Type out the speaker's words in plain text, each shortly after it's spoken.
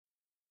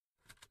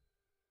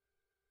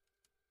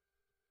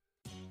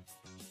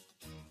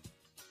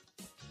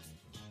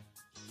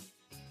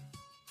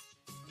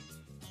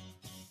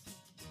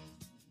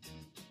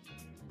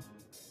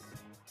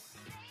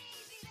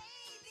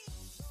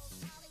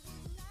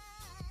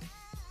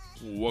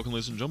Welcome,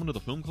 ladies and gentlemen, to the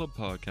Film Club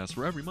Podcast,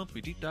 where every month we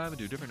deep dive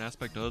into a different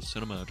aspect of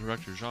cinema,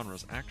 director,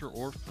 genres, actor,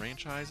 or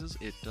franchises.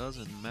 It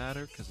doesn't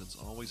matter, because it's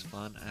always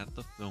fun at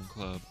the Film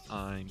Club.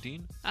 I'm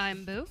Dean.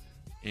 I'm Boo.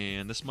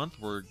 And this month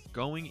we're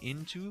going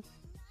into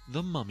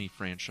the Mummy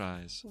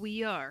franchise.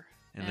 We are.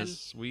 And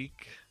this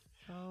week...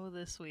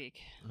 this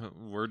week.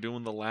 We're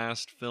doing the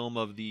last film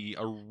of the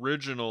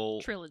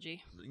original...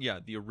 Trilogy. Yeah,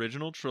 the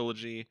original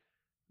trilogy,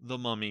 The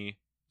Mummy,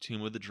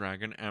 Tomb of the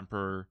Dragon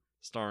Emperor,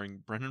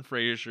 starring Brendan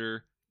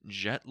Fraser,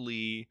 Jet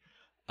Li,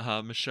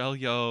 Michelle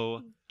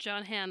Yeoh,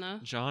 John Hannah.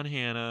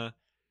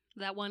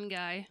 That one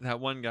guy.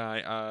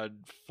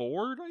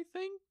 Ford, I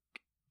think?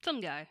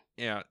 Some guy.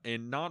 Yeah,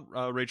 and not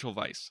Rachel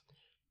Weisz.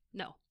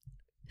 No.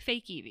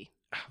 Fake Evie.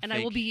 And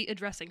I will be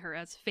addressing her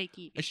as Fake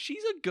Evie.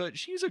 She's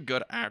a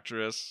good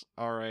actress,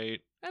 all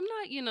right. I'm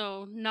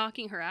not,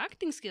 knocking her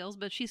acting skills,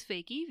 but she's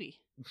Fake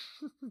Evie.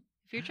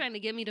 If you're trying to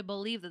get me to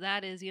believe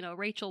that is,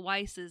 Rachel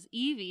Weisz's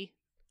Evie,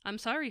 I'm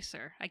sorry,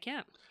 sir. I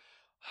can't.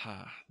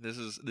 This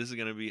is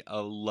going to be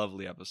a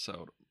lovely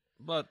episode.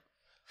 But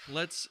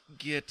let's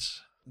get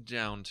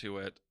down to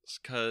it,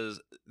 because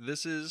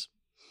this is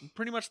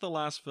pretty much the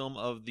last film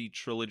of the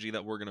trilogy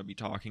that we're going to be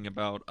talking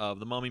about,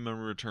 of The Mummy,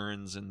 Mummy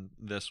Returns, and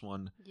this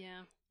one.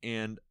 Yeah.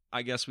 And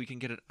I guess we can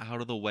get it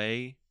out of the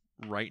way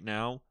right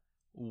now.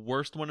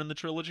 Worst one in the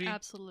trilogy?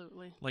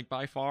 Absolutely. Like,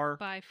 by far?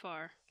 By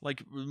far.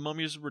 Like,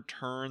 Mummy's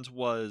Returns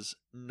was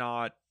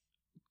not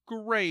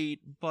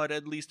great, but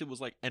at least it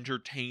was, like,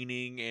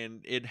 entertaining,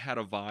 and it had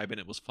a vibe, and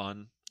it was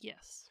fun.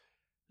 Yes.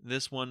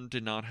 This one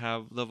did not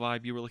have the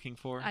vibe you were looking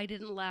for? I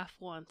didn't laugh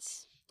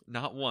once.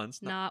 Not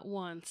once. Not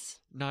once.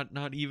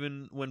 Not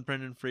even when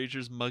Brendan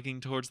Fraser's mugging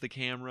towards the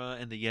camera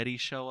and the Yeti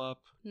show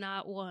up?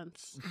 Not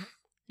once.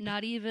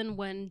 Not even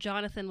when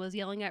Jonathan was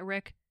yelling at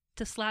Rick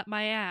to slap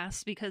my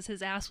ass because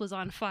his ass was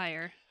on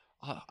fire.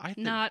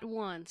 Not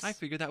once. I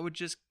figured that would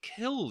just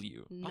kill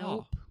you.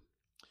 Nope. Oh.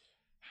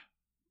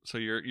 So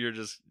you're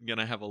just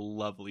gonna have a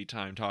lovely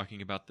time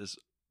talking about this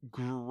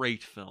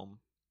great film.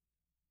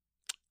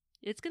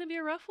 It's gonna be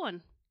a rough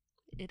one.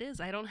 It is.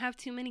 I don't have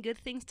too many good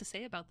things to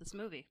say about this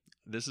movie.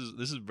 This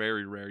is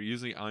very rare.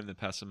 Usually I'm the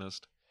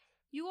pessimist.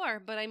 You are,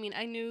 but I mean,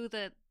 I knew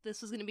that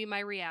this was going to be my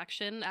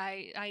reaction.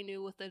 I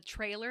knew with the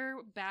trailer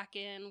back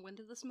in, when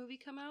did this movie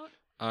come out?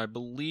 I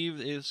believe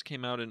this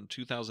came out in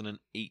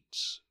 2008.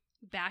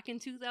 Back in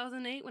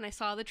 2008, when I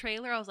saw the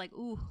trailer, I was like,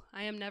 ooh,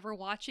 I am never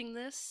watching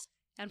this.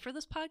 And for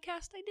this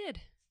podcast, I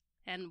did.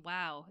 And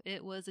wow,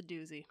 it was a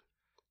doozy.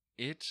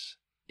 It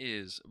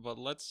is. But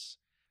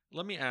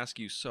let me ask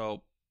you,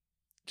 so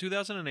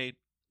 2008,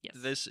 yes.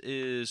 This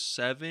is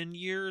 7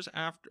 years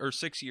after, or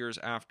 6 years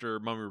after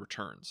Mummy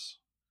Returns.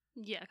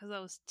 Yeah, because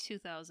that was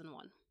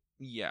 2001.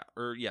 Yeah,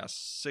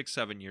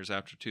 7 years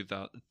after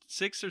 2000,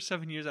 6 or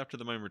 7 years after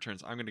The Mummy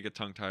Returns. I'm going to get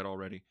tongue-tied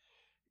already.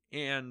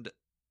 And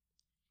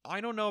I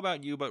don't know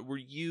about you, but were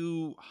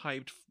you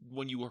hyped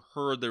when you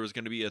heard there was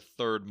going to be a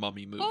third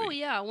Mummy movie? Oh,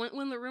 yeah.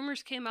 When the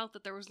rumors came out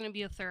that there was going to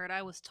be a third,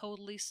 I was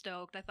totally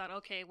stoked. I thought,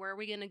 okay, where are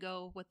we going to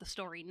go with the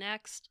story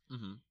next?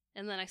 Mm-hmm.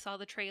 And then I saw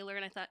the trailer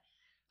and I thought,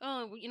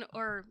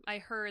 or I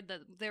heard that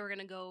they were going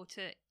to go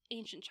to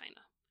ancient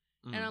China.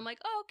 Mm. And I'm like,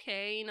 oh,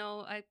 okay,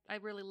 I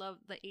really love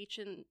the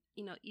ancient,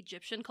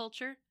 Egyptian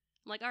culture.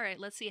 I'm like, all right,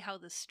 let's see how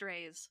this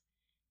strays.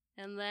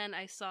 And then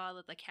I saw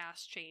that the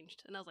cast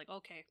changed, and I was like,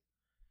 okay.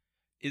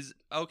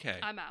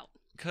 I'm out.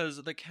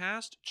 Because the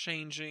cast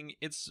changing,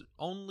 it's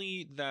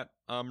only that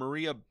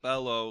Maria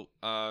Bello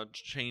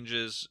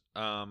changes,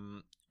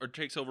 or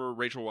takes over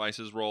Rachel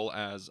Weisz's role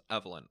as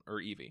Evelyn, or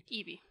Evie.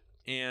 Evie.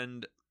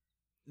 And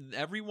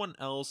everyone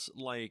else,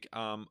 like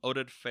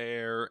Oded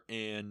Fehr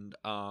and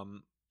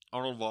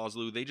Arnold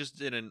Vosloo, they just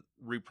didn't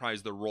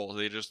reprise their roles.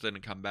 They just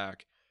didn't come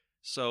back.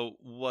 So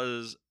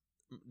was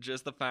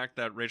just the fact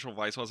that Rachel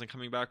Weisz wasn't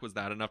coming back, was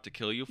that enough to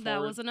kill you for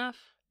That was enough.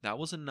 That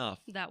was enough.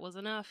 That was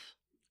enough.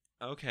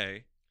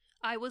 Okay.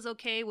 I was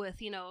okay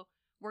with,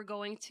 we're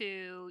going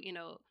to,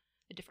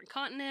 a different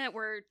continent.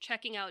 We're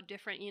checking out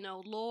different,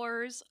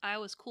 lores. I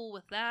was cool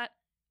with that.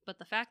 But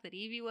the fact that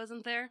Evie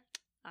wasn't there,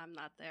 I'm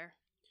not there.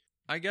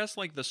 I guess,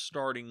 like, the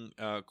starting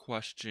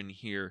question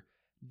here,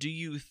 do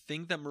you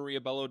think that Maria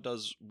Bello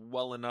does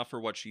well enough for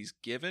what she's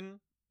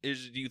given? Do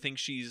you think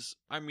she's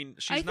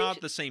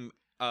not the same,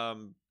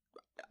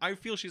 I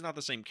feel she's not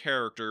the same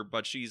character,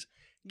 but she's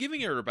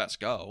giving it her best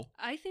go.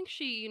 I think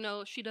she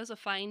does a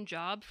fine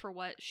job for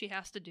what she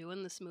has to do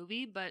in this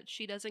movie, but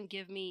she doesn't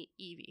give me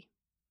Evie.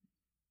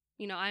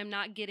 I'm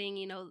not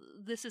getting,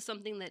 this is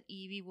something that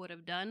Evie would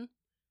have done.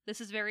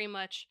 This is very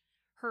much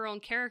her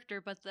own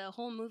character, but the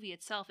whole movie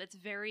itself, it's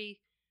very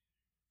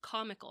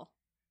comical.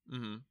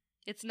 Mm-hmm.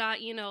 It's not,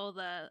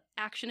 the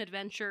action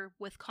adventure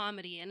with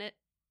comedy in it.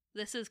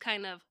 This is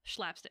kind of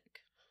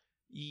slapstick.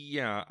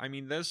 Yeah, I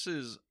mean, this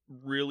is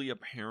really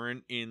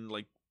apparent in,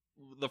 like,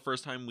 the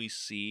first time we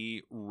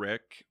see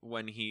Rick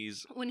when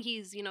he's,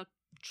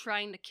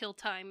 trying to kill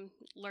time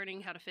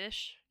learning how to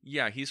fish.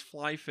 Yeah, he's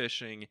fly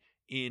fishing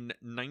in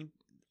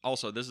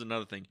also, this is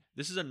another thing.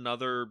 This is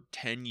another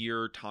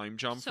 10-year time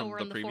jump So from we're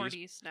the in the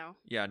previous. 40s now.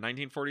 Yeah,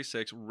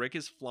 1946. Rick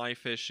is fly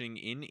fishing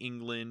in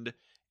England,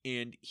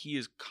 and he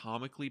is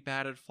comically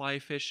bad at fly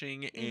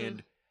fishing. Mm-hmm.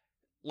 And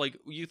like,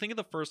 you think of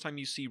the first time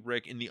you see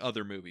Rick in the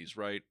other movies,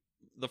 right?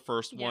 The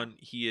first one,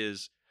 he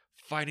is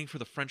fighting for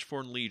the French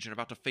Foreign Legion,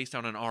 about to face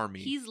down an army.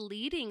 He's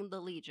leading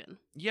the Legion.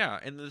 Yeah,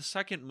 and the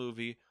second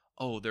movie,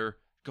 they're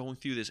going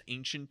through this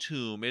ancient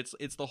tomb.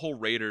 It's the whole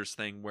Raiders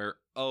thing where,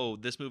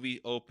 this movie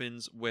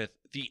opens with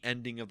the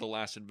ending of The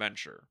Last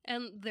Adventure.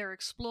 And they're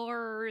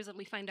explorers, and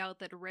we find out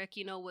that Rick,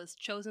 was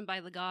chosen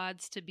by the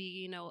gods to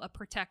be, a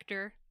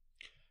protector.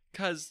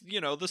 Because,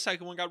 the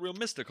second one got real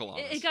mystical on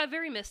us. It got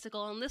very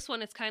mystical, and this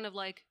one it's kind of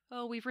like,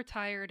 we've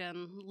retired,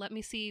 and let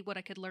me see what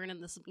I could learn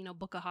in this,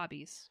 book of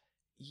hobbies.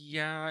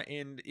 Yeah,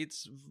 and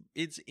it's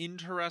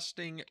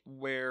interesting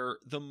where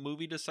the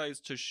movie decides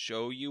to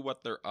show you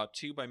what they're up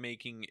to by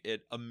making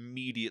it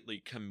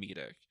immediately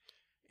comedic.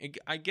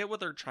 I get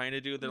what they're trying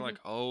to do. They're like,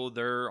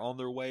 they're on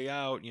their way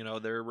out.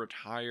 They're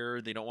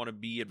retired. They don't want to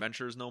be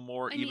adventurers no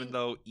more, even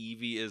though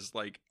Evie is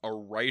like a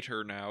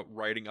writer now,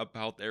 writing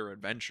about their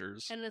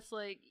adventures. And it's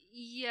like,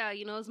 yeah,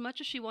 as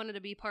much as she wanted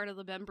to be part of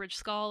the Bembridge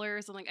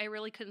Scholars, and like, I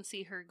really couldn't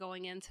see her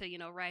going into,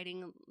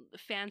 writing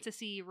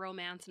fantasy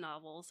romance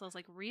novels. So I was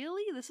like,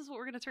 really? This is what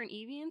we're going to turn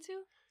Evie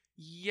into?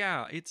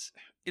 Yeah, it's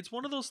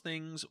one of those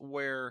things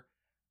where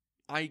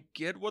I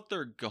get what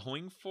they're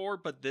going for,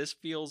 but this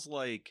feels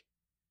like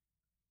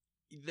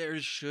there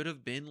should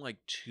have been like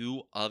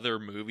 2 other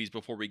movies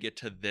before we get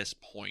to this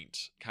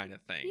point, kind of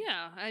thing.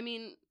 Yeah, I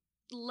mean,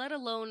 let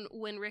alone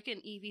when Rick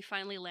and Evie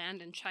finally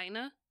land in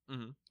China,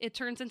 it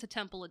turns into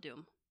Temple of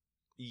Doom.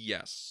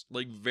 Yes,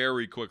 like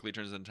very quickly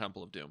turns into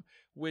Temple of Doom,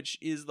 which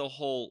is the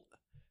whole,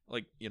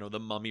 like, the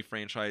Mummy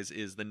franchise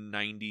is the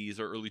 90s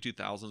or early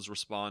 2000s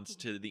response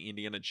to the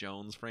Indiana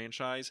Jones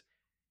franchise.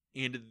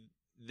 And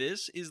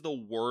this is the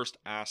worst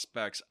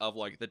aspects of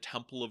like the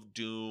Temple of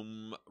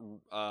Doom,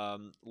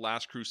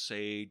 Last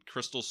Crusade,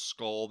 Crystal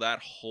Skull, that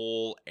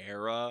whole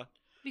era.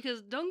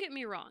 Because don't get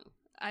me wrong,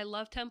 I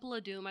love Temple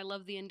of Doom. I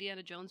love the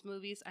Indiana Jones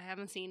movies. I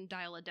haven't seen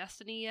Dial of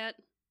Destiny yet.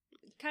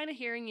 Kind of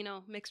hearing,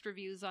 mixed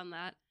reviews on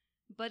that.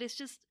 But it's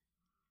just,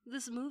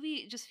 this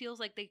movie just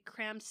feels like they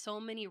crammed so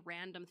many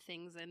random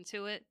things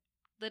into it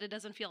that it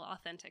doesn't feel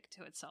authentic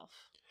to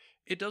itself.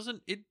 It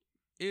doesn't,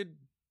 it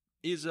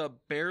is a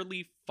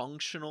barely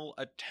functional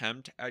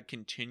attempt at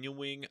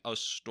continuing a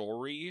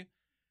story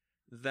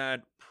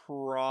that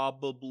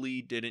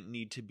probably didn't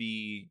need to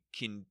be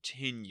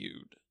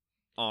continued,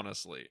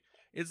 honestly.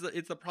 It's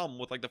the problem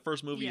with, like, the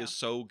first movie is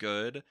so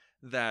good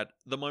that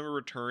The Mummy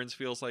Returns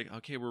feels like,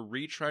 okay, we're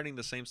retreading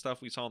the same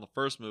stuff we saw in the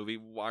first movie.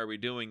 Why are we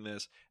doing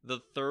this? The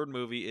third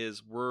movie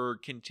is we're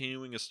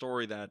continuing a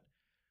story that,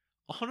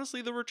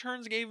 honestly, The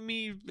Returns gave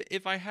me,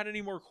 if I had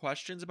any more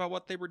questions about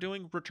what they were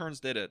doing, Returns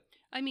did it.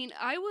 I mean,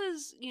 I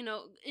was,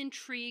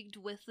 intrigued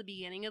with the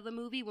beginning of the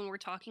movie when we're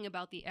talking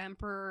about the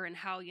Emperor and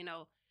how,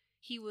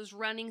 he was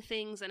running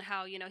things and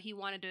how, he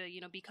wanted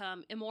to,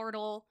 become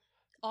immortal.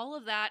 All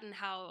of that, and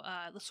how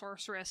the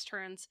sorceress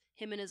turns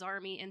him and his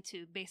army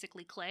into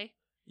basically clay.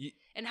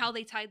 And how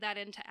they tied that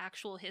into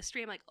actual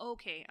history. I'm like,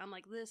 okay. I'm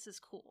like, this is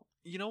cool.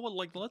 You know what?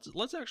 Like,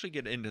 let's actually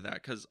get into that,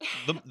 because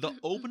the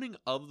opening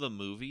of the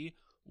movie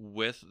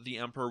with the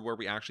Emperor, where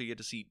we actually get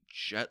to see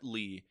Jet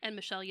Li and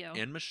Michelle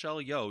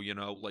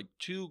Yeoh, like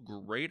 2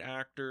 great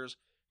actors,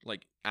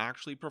 like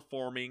actually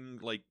performing,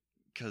 like,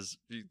 because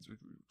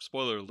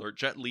spoiler alert,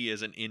 Jet Li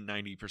isn't in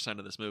 90%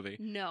 of this movie.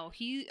 No,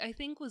 he, I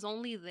think, was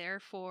only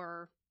there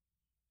for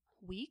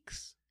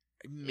weeks.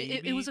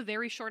 Maybe. It was a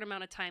very short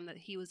amount of time that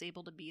he was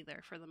able to be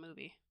there for the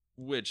movie.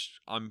 Which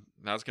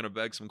that's going to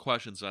beg some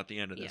questions at the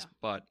end of this. Yeah.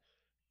 But,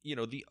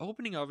 the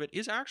opening of it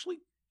is actually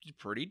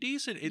pretty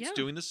decent. It's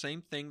doing the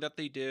same thing that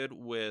they did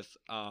with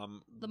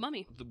the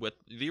Mummy, with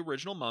the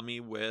original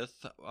Mummy,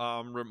 with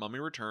Mummy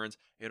Returns.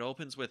 It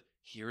opens with,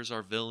 here's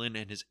our villain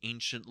and his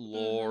ancient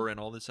lore and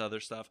all this other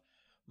stuff.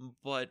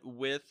 But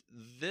with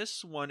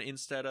this one,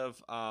 instead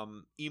of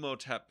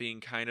Imhotep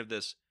being kind of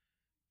this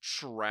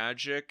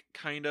tragic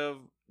kind of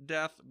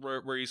death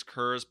where he's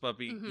cursed, but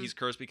he's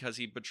cursed because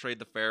he betrayed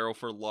the Pharaoh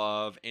for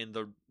love, and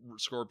the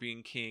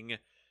Scorpion King,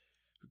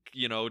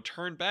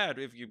 turned bad.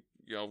 If you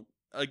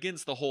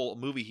against the whole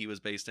movie he was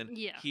based in,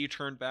 he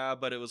turned bad,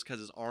 but it was because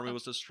his army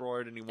was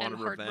destroyed and he wanted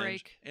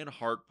revenge and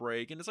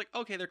heartbreak. And it's like,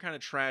 okay, they're kind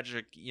of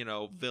tragic,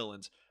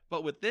 villains.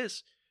 But with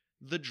this,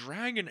 the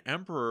Dragon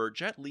Emperor,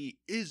 Jet Li,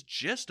 is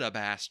just a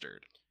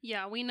bastard.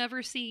 Yeah, we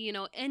never see,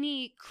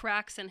 any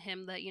cracks in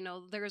him that,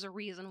 there's a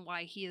reason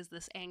why he is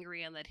this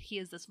angry and that he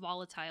is this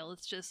volatile.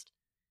 It's just,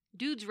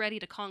 dude's ready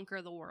to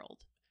conquer the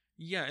world.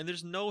 Yeah, and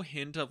there's no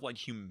hint of, like,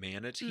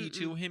 humanity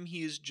to him.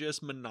 He is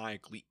just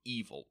maniacally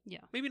evil.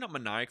 Yeah. Maybe not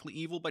maniacally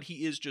evil, but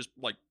he is just,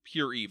 like,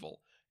 pure evil.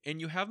 And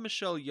you have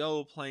Michelle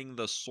Yeoh playing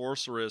the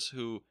sorceress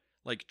who,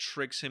 like,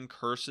 tricks him,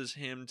 curses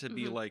him to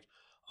be like,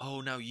 oh,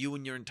 now you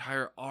and your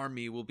entire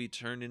army will be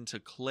turned into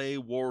clay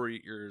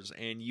warriors,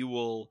 and you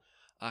will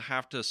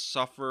have to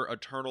suffer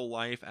eternal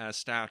life as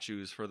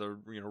statues for the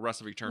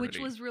rest of eternity.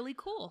 Which was really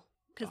cool.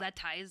 because that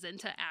ties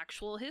into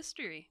actual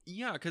history.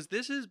 Yeah, because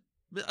this is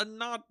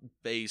not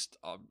based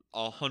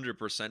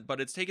 100%, but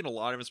it's taken a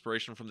lot of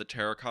inspiration from the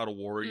terracotta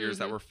warriors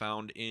that were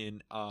found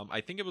in,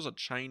 I think it was a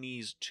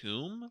Chinese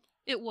tomb.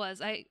 It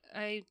was. I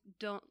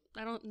know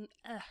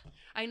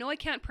I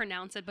can't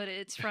pronounce it, but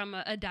it's from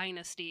a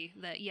dynasty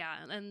that,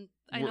 and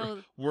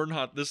we're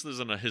not, this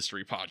isn't a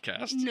history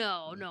podcast.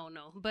 No.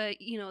 But,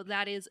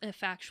 that is a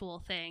factual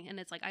thing. And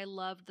it's like, I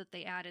loved that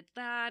they added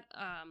that.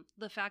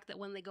 The fact that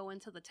when they go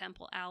into the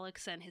temple,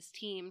 Alex and his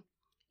team,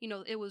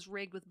 it was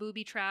rigged with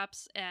booby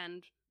traps,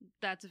 and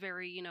that's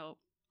very,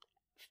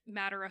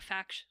 matter of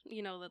fact,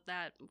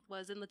 that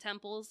was in the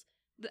temples.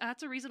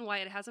 That's a reason why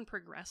it hasn't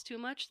progressed too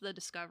much, the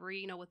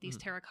discovery, with these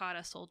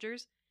terracotta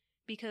soldiers,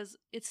 because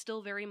it's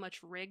still very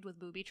much rigged with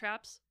booby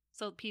traps.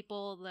 So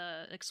people,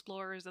 the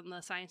explorers and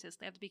the scientists,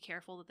 they have to be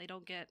careful that they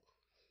don't get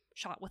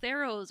shot with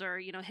arrows or,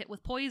 hit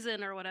with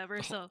poison or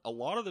whatever. So a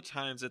lot of the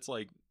times it's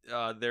like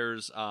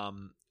there's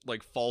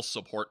like false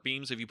support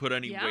beams. If you put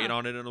any weight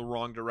on it in the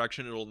wrong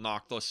direction, it'll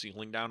knock the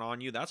ceiling down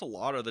on you. That's a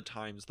lot of the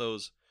times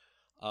those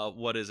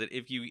what is it?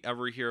 If you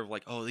ever hear of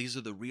like, oh, these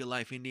are the real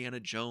life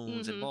Indiana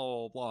Jones and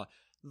blah, blah, blah.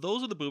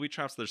 Those are the booby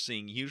traps they're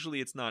seeing. Usually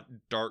it's not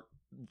dart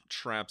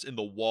traps in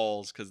the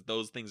walls, because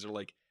those things are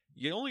like,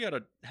 you only got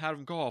to have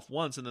them go off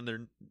once and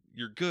then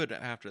you're good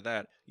after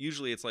that.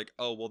 Usually it's like,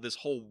 oh, well, this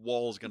whole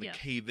wall is going to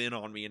cave in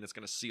on me and it's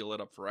going to seal it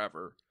up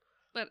forever.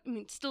 But, I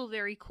mean, it's still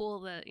very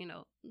cool that,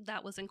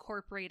 that was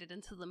incorporated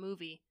into the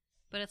movie.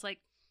 But it's like,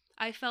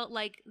 I felt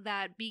like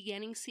that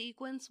beginning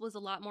sequence was a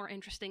lot more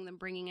interesting than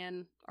bringing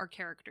in our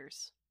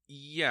characters.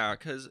 Yeah,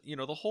 because,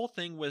 the whole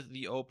thing with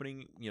the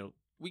opening,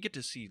 we get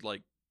to see,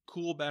 like,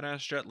 cool badass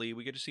Jet Li,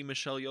 we get to see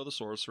Michelle Yeoh the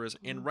sorceress,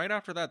 and right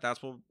after that,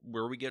 that's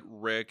where we get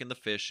Rick and the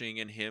fishing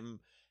and him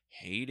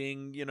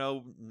hating,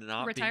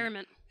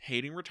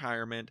 hating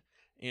retirement,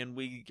 and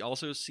we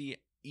also see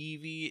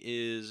Evie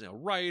is a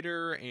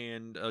writer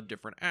and a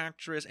different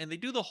actress, and they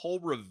do the whole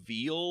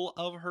reveal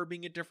of her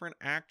being a different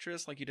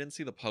actress, like you didn't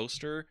see the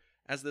poster,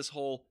 as this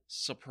whole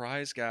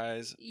surprise,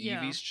 guys,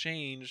 Evie's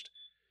changed,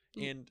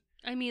 and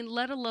I mean,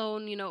 let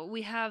alone,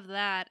 we have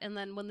that, and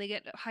then when they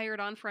get hired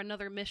on for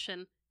another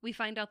mission, we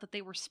find out that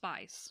they were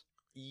spies.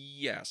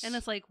 Yes. And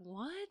it's like,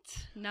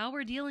 what? Now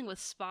we're dealing with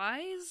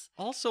spies?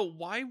 Also,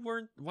 why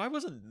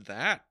wasn't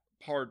that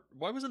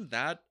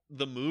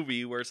the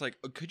movie where it's like,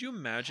 could you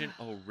imagine,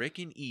 Rick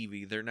and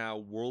Evie, they're now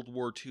World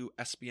War II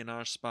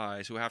espionage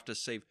spies who have to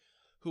save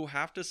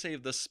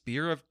the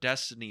Spear of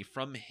Destiny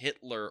from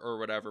Hitler or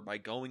whatever by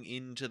going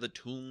into the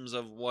tombs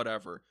of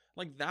whatever.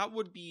 Like, that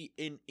would be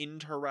an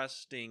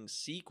interesting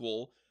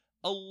sequel.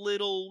 A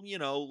little,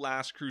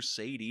 Last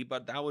Crusade-y,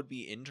 but that would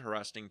be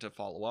interesting to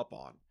follow up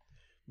on.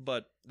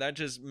 But that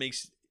just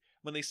makes,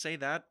 when they say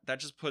that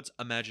just puts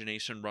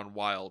imagination run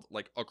wild,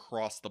 like,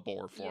 across the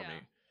board for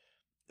me.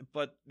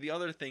 But the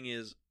other thing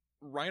is,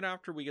 right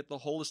after we get the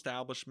whole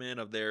establishment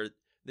of this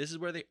is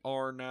where they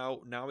are now.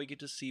 Now we get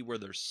to see where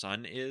their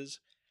son is.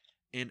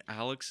 And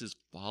Alex is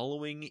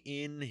following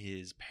in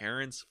his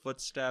parents'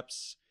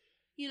 footsteps.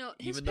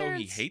 Even though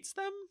he hates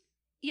them?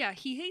 Yeah,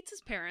 he hates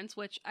his parents,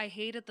 which I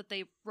hated that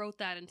they wrote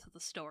that into the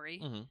story.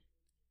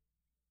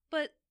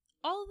 But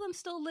all of them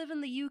still live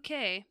in the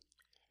UK,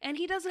 and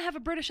he doesn't have a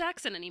British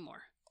accent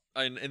anymore.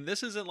 And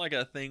this isn't like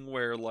a thing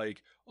where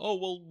like, oh,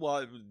 well,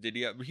 what did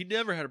he have? He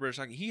never had a British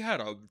accent. He had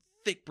a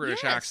thick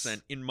British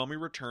accent in Mummy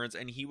Returns,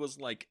 and he was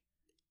like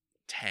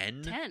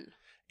 10.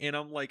 And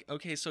I'm like,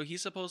 okay, so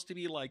he's supposed to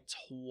be like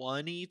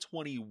 20,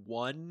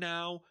 21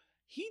 now.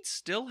 He'd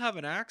still have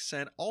an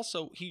accent.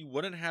 Also, he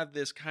wouldn't have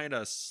this kind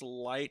of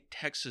slight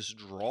Texas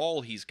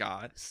drawl he's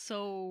got.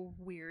 So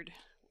weird.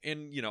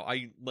 And,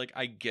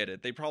 I get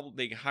it.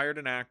 They hired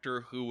an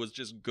actor who was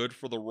just good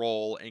for the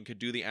role and could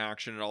do the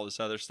action and all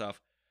this other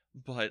stuff.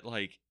 But,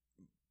 like,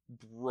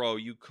 bro,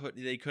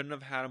 they couldn't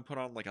have had him put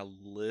on, like, a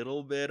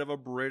little bit of a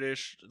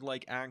British,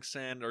 like,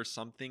 accent or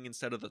something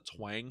instead of the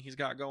twang he's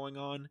got going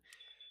on.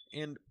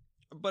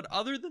 But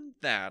other than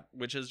that,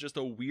 which is just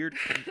a weird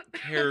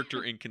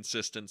character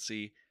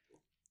inconsistency,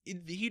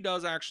 he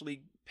does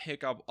actually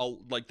pick up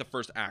like the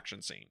first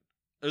action scene,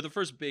 or the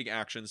first big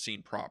action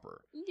scene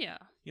proper. Yeah.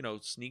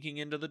 Sneaking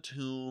into the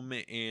tomb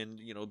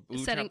and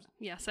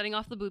setting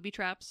off the booby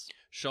traps,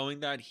 showing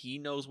that he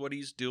knows what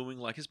he's doing,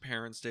 like his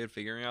parents did,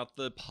 figuring out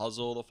the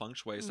puzzle, the feng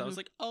shui. So I was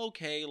like,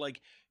 okay,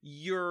 like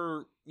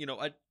you're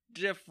a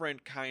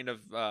different kind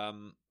of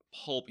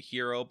pulp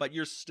hero, but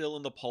you're still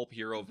in the pulp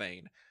hero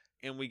vein.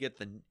 And we get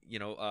the,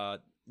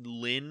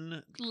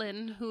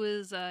 Lynn, who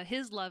is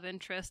his love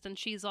interest, and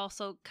she's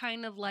also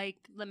kind of like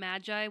the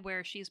Magi,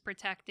 where she's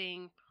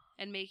protecting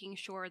and making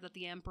sure that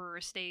the Emperor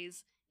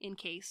stays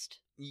encased.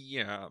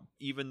 Yeah,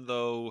 even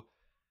though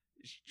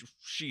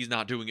she's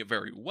not doing it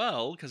very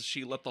well, because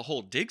she let the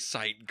whole dig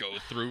site go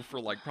through for,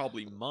 like,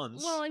 probably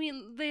months. Well, I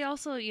mean, they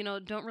also,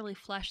 don't really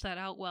flesh that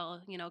out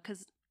well,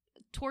 because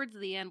towards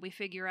the end we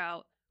figure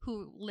out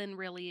who Lynn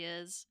really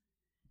is.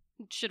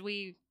 Should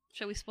we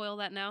spoil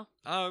that now?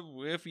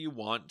 If you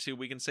want to,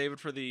 we can save it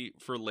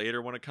for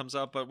later when it comes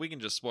up, but we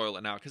can just spoil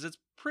it now because it's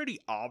pretty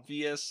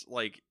obvious.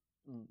 Like,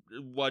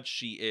 what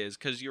she is,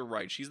 because you're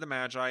right, she's the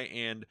Magi,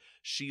 and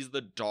she's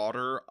the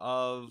daughter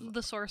of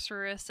the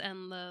sorceress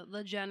and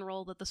the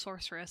general that the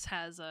sorceress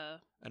has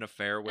an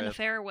affair with.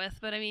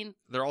 But I mean,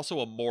 they're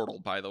also immortal,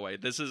 by the way.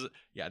 This is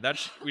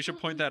we should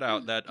point that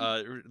out, that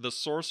the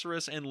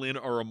sorceress and Lin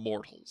are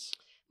immortals.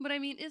 But I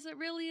mean, is it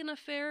really an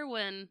affair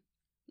when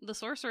the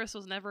sorceress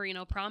was never,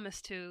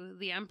 promised to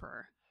the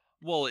emperor?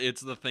 Well, it's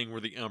the thing where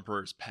the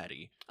emperor's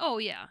petty. Oh,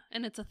 yeah.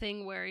 And it's a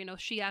thing where,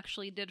 she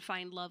actually did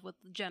find love with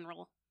the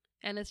general.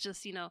 And it's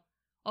just,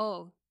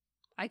 oh,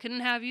 I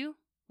couldn't have you?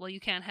 Well, you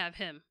can't have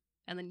him.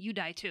 And then you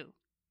die too.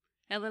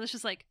 And then it's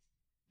just like,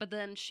 but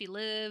then she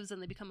lives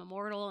and they become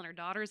immortal and her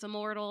daughter's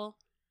immortal.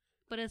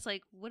 But it's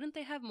like, wouldn't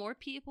they have more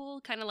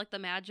people, kind of like the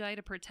Magi,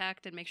 to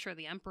protect and make sure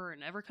the emperor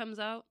never comes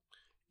out?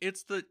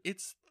 It's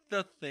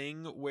the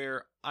thing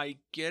where I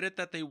get it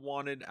that they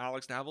wanted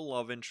Alex to have a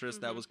love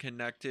interest that was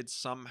connected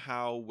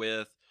somehow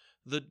with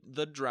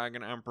the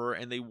Dragon Emperor,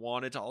 and they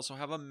wanted to also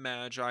have a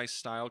Magi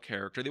style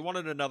character. They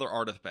wanted another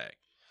Ardith Bey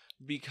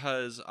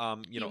because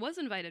he was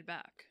invited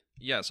back.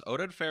 Yes,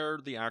 Oded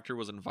Fehr, the actor,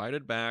 was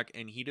invited back,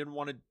 and he didn't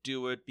want to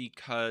do it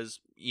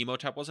because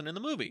Imhotep wasn't in the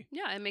movie.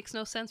 Yeah, it makes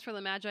no sense for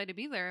the Magi to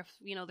be there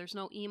if there's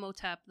no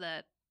Imhotep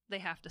that they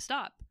have to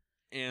stop.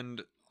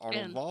 And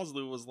Arnold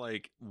Vosloo was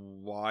like,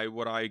 why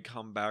would I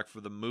come back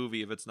for the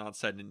movie if it's not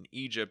set in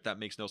Egypt? That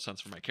makes no sense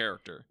for my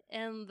character.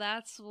 And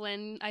that's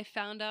when I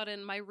found out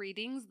in my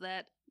readings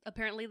that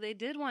apparently they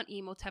did want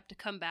Imhotep to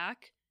come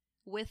back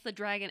with the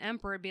Dragon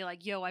Emperor and be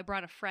like, yo, I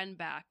brought a friend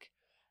back.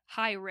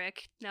 Hi,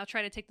 Rick. Now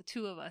try to take the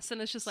two of us.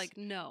 And it's just like,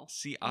 no.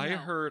 See, I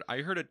heard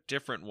a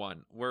different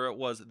one where it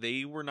was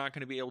they were not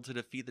going to be able to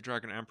defeat the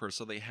Dragon Emperor,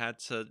 so they had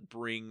to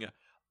bring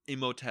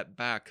Imhotep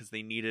back because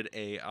they needed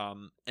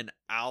an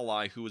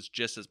ally who was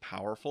just as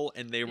powerful,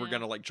 and they were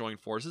gonna join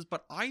forces.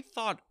 But I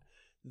thought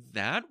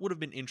that would have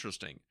been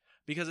interesting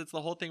because it's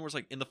the whole thing where it's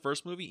like in the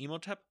first movie,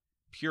 Imhotep,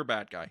 pure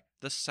bad guy.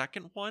 The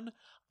second one,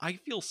 I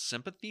feel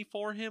sympathy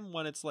for him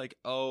when it's like,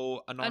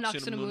 oh,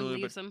 Anck-su-namun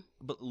leaves him,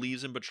 but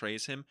leaves and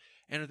betrays him.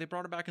 And if they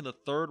brought it back in the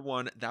third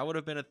one, that would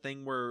have been a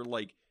thing where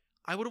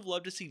I would have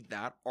loved to see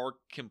that arc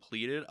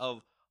completed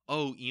of,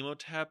 oh,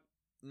 Imhotep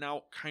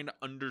now kind of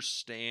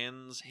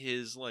understands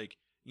his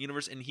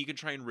universe, and he can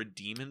try and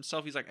redeem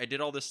himself. He's like, I did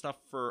all this stuff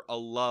for a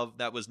love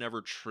that was never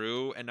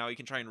true, and now he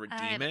can try and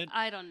redeem it.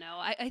 I don't know.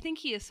 I think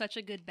he is such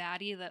a good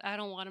baddie that I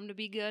don't want him to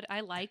be good. I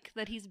like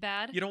that he's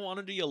bad. You don't want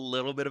him to be a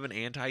little bit of an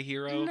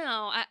anti-hero?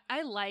 No,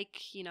 I like,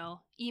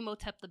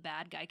 Imhotep the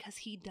bad guy because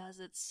he does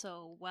it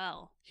so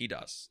well. He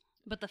does.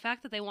 But the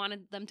fact that they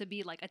wanted them to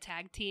be a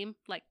tag team,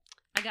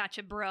 I got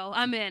you, bro.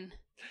 I'm in.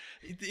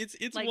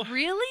 It's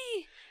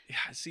really?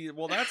 Yeah, see,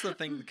 well, that's the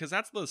thing, because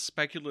that's the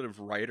speculative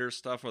writer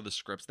stuff or the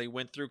scripts they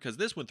went through, because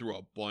this went through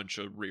a bunch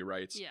of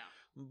rewrites. Yeah.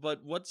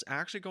 But what's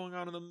actually going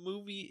on in the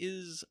movie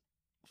is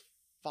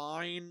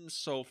fine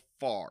so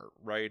far,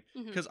 right?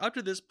 Because up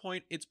to this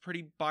point, it's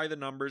pretty by the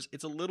numbers.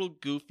 It's a little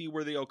goofy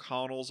where the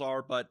O'Connells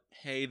are, but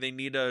hey, they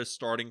need a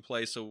starting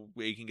place so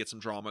we can get some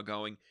drama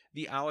going.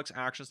 The Alex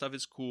action stuff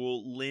is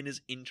cool. Lin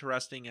is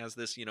interesting as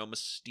this,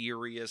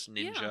 mysterious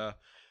ninja. Yeah.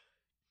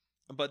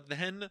 But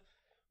then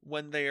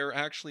when they're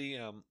actually,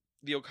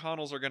 the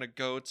O'Connells are going to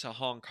go to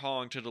Hong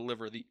Kong to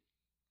deliver the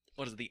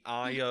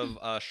Eye of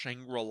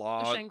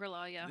Shangri-La.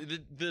 Shangri-La, yeah.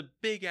 The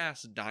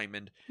big-ass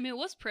diamond. I mean, it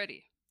was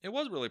pretty. It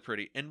was really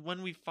pretty. And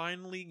when we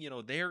finally,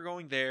 they are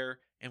going there,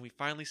 and we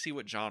finally see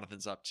what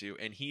Jonathan's up to,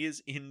 and he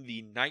is in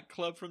the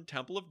nightclub from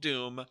Temple of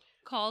Doom.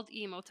 Called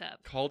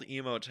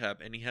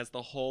Imhotep. And he has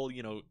the whole,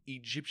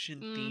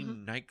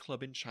 Egyptian-themed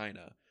nightclub in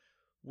China,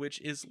 which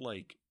is,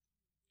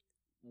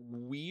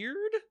 weird.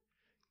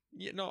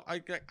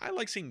 I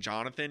like seeing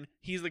Jonathan.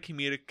 He's the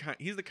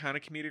kind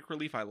of comedic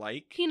relief I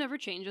like. He never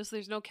changes.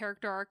 There's no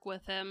character arc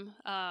with him.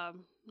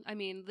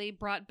 They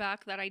brought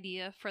back that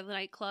idea for the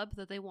nightclub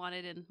that they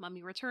wanted in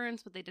Mummy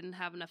Returns, but they didn't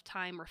have enough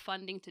time or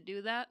funding to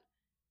do that.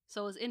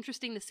 So it was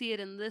interesting to see it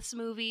in this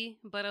movie,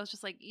 but I was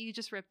just like, you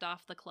just ripped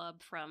off the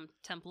club from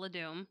Temple of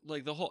Doom.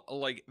 The whole,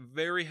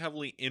 very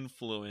heavily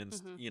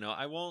influenced,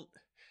 I won't...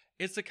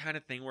 It's the kind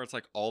of thing where it's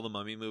all the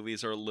Mummy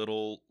movies are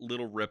little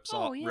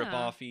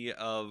rip-offy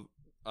of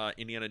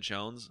Indiana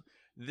Jones.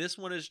 This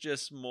one is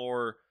just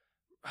more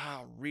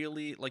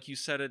really, you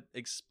said it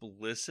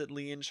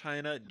explicitly in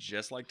China,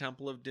 just like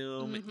Temple of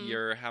Doom.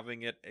 You're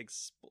having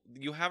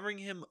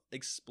him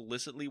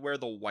explicitly wear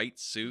the white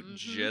suit,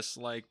 just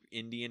like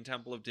Indian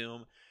Temple of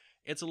Doom.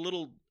 It's a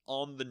little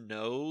on the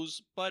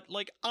nose, but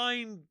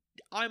I'm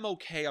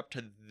okay up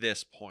to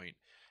this point.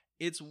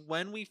 It's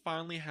when we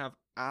finally have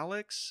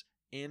Alex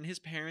and his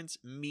parents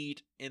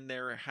meet, and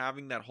they're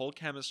having that whole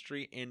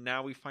chemistry, and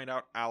now we find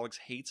out Alex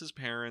hates his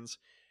parents,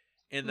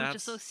 and that's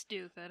just so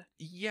stupid.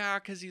 Yeah,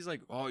 because he's like,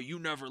 oh, you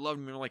never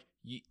loved me. I'm like,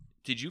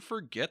 did you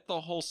forget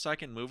the whole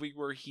second movie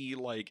where he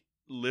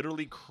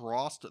literally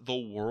crossed the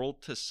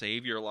world to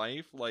save your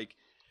life?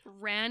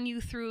 Ran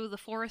you through the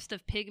forest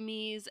of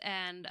pygmies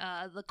and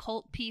the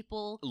cult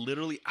people.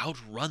 Literally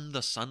outran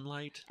the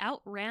sunlight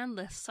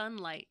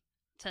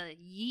to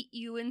yeet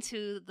you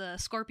into the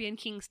Scorpion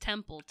King's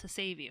temple to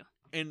save you.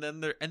 And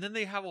then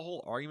they have a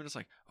whole argument. It's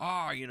like,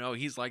 oh,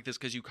 he's like this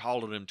because you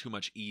called him too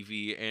much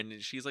Evie.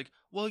 And she's like,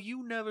 well,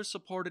 you never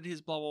supported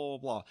his blah, blah, blah,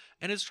 blah.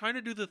 And it's trying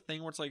to do the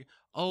thing where it's like,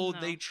 oh,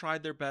 they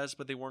tried their best,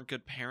 but they weren't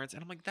good parents.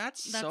 And I'm like,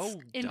 that's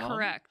so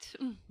incorrect.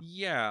 Dumb.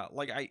 Yeah,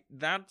 like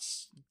that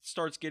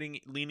starts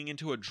leaning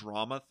into a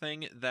drama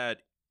thing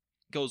that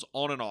goes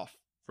on and off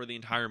for the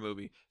entire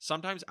movie.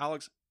 Sometimes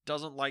Alex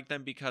doesn't like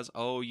them because,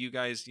 oh, you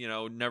guys,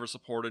 never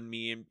supported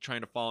me and trying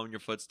to follow in your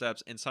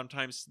footsteps. And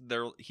sometimes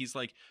he's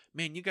like,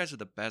 man, you guys are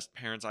the best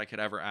parents I could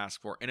ever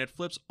ask for. And it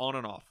flips on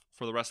and off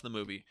for the rest of the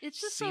movie.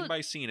 It's just scene by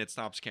scene, it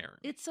stops caring.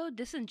 It's so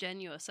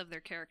disingenuous of their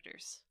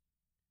characters.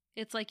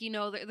 It's like,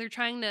 they're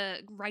trying to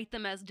write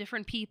them as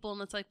different people.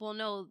 And it's like, well,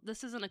 no,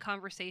 this isn't a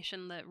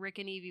conversation that Rick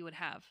and Evie would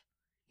have.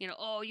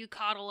 Oh, you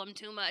coddle them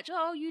too much.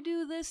 Oh, you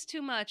do this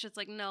too much. It's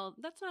like, no,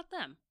 that's not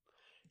them.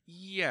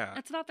 Yeah.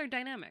 That's not their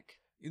dynamic.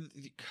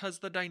 Because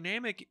the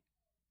dynamic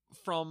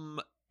from,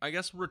 I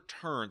guess,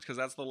 Returns, because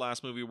that's the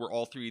last movie where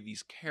all three of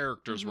these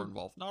characters were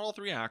involved. Not all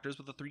three actors,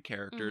 but the three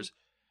characters.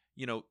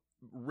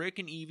 Rick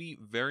and Evie,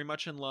 very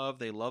much in love.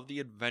 They love the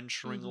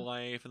adventuring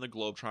life and the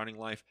globetrotting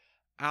life.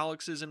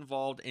 Alex is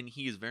involved, and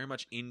he is very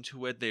much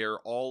into it. They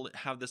all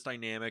have this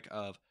dynamic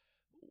of,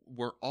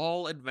 we're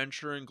all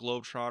adventure and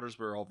globetrotters.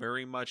 We're all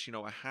very much,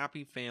 a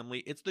happy family.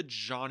 It's the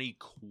Johnny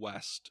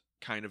Quest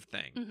kind of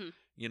thing.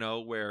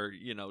 Where,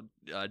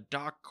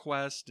 Doc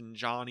Quest and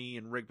Johnny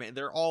and Rick,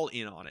 they're all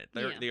in on it.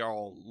 They are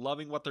all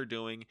loving what they're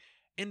doing,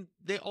 and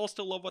they all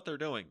still love what they're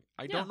doing.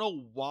 I don't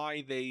know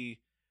why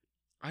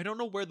I don't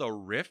know where the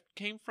rift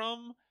came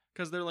from,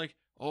 because they're like,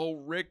 oh,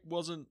 Rick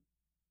wasn't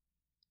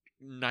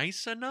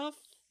nice enough?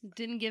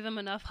 Didn't give him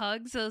enough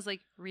hugs? I was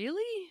like,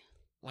 really?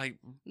 Like,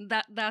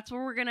 that's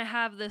where we're gonna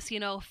have this,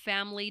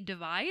 family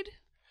divide?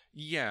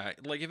 Yeah,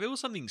 like, if it was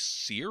something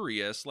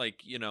serious,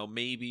 like,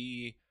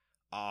 maybe,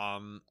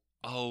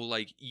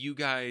 like, you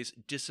guys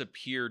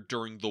disappeared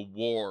during the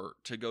war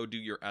to go do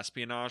your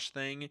espionage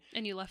thing.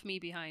 And you left me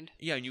behind.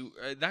 Yeah, and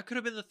that could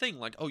have been the thing.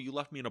 Like, oh, you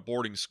left me in a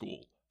boarding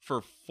school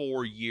for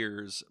 4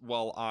 years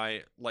while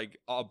I,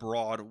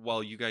 abroad,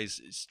 while you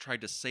guys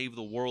tried to save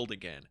the world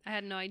again. I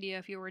had no idea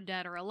if you were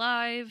dead or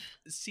alive.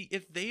 See,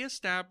 if they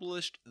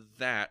established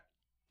that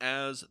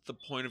as the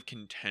point of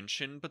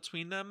contention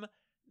between them,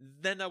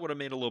 then that would have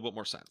made a little bit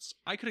more sense.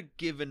 I could have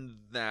given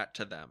that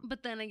to them.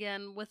 But then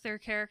again, with their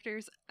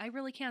characters, I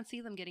really can't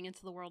see them getting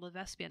into the world of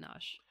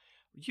espionage.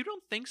 You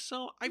don't think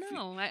so?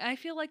 I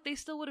feel like they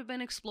still would have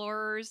been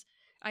explorers.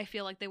 I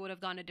feel like they would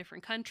have gone to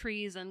different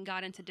countries and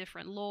got into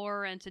different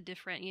lore and to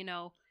different,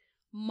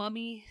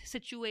 mummy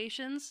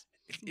situations.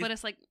 But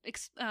it's like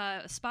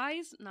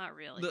spies? Not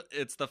really.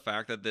 It's the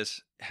fact that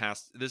this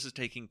is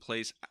taking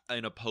place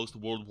in a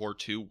post-World War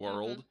II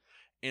world.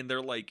 And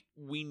they're like,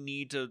 we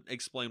need to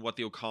explain what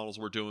the O'Connells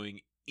were doing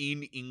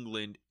in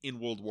England in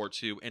World War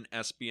II, and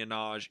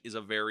espionage is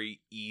a very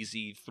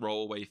easy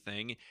throwaway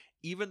thing,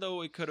 even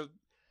though it could have,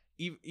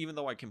 even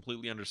though I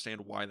completely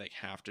understand why they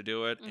have to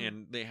do it,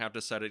 and they have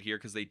to set it here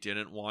because they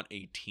didn't want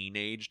a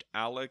teenaged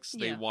Alex,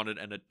 they wanted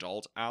an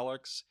adult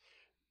Alex.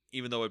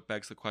 Even though it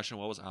begs the question,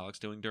 what was Alex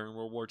doing during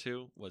World War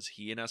II? Was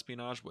he in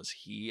espionage? Was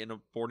he in a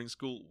boarding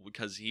school?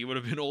 Because he would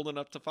have been old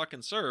enough to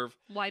fucking serve.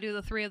 Why do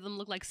the three of them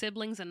look like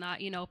siblings and not,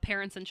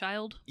 parents and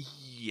child?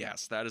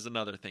 Yes, that is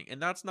another thing. And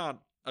that's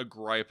not a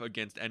gripe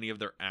against any of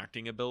their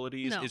acting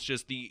abilities. No. It's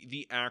just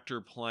the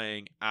actor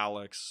playing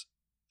Alex.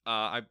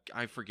 I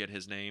forget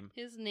his name.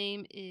 His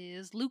name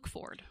is Luke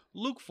Ford.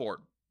 Luke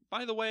Ford.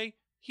 By the way,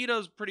 he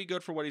does pretty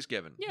good for what he's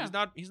given. Yeah.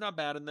 He's not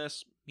bad in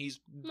this.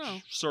 He's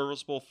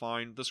serviceable,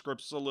 fine. The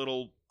script's a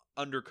little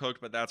undercooked,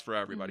 but that's for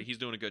everybody. He's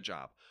doing a good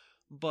job.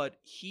 But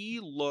he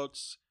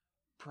looks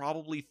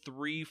probably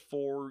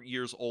 3-4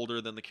 years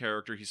older than the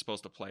character he's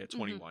supposed to play at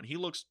 21. He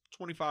looks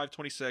 25,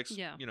 26,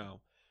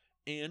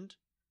 And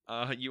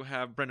you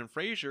have Brendan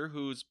Fraser,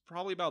 who's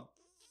probably about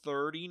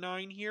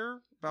 39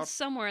 here. About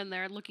somewhere in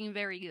there, looking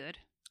very good.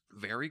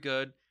 Very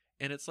good.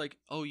 And it's like,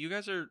 oh, you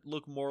guys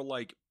look more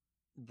like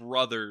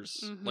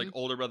brothers, like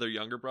older brother,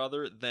 younger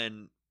brother,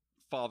 than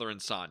father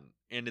and son.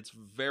 And it's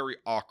very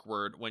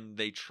awkward when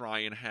they try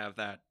and have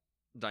that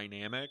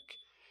dynamic.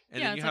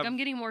 And it's like I'm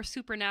getting more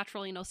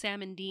supernatural,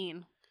 Sam and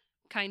Dean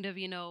kind of,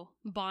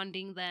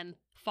 bonding than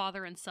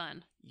father and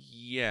son.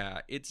 Yeah,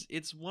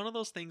 it's one of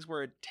those things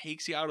where it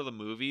takes you out of the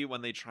movie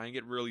when they try and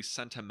get really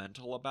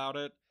sentimental about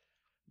it.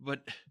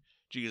 But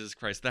Jesus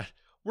Christ,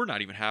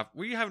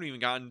 we haven't even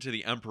gotten to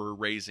the Emperor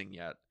raising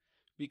yet.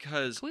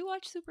 Because can we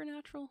watch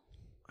Supernatural?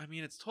 I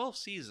mean, it's 12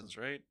 seasons,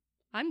 right?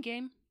 I'm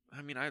game.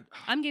 I mean,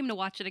 I'm game to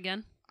watch it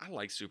again. I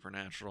like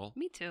Supernatural.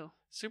 Me too.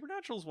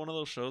 Supernatural is one of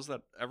those shows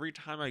that every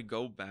time I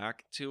go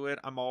back to it,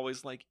 I'm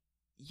always like,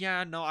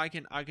 yeah, no, I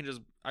can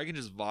just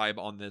vibe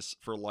on this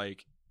for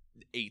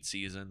 8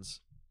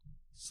 seasons.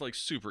 It's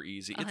super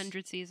easy.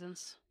 100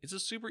 seasons. It's a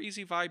super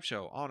easy vibe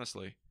show,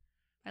 honestly.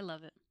 I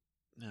love it.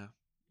 Yeah.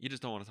 You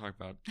just don't want to talk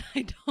about it.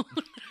 I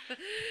don't.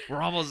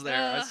 We're almost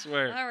there, I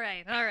swear. All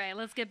right.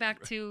 Let's get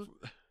back to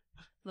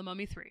The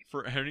Mummy 3.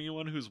 For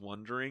anyone who's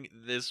wondering,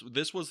 this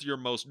was your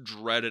most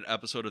dreaded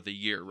episode of the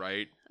year,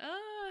 right?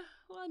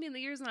 Well, mean, the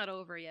year's not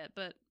over yet,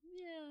 but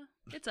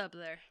yeah, it's up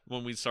there.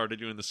 When we started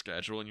doing the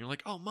schedule, and you're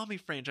like, oh, Mummy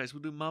franchise,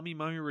 we'll do Mummy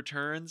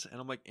Returns.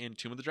 And I'm like, and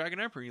Tomb of the Dragon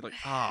Emperor. And you're like,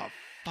 oh,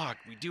 fuck,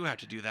 we do have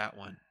to do that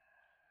one.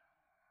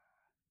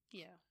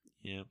 Yeah.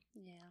 Yeah.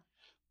 Yeah.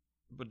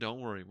 But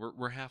don't worry,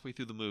 we're halfway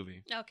through the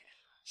movie. Okay.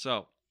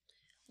 So.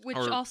 Which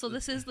also,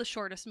 this is the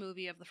shortest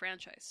movie of the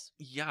franchise.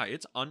 Yeah,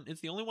 it's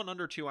the only one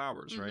under 2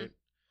 hours, right?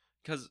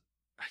 Because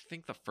I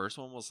think the first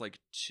one was like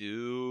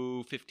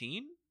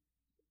 2:15?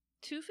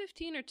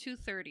 2:15 or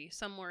 2:30,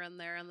 somewhere in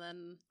there, and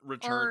then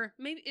Return. Or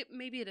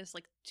maybe it is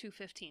like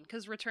 2:15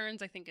 because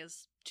Returns I think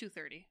is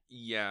 2:30.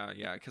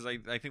 Yeah, because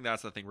I think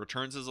that's the thing.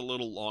 Returns is a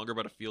little longer,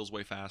 but it feels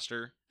way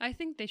faster. I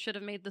think they should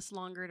have made this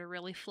longer to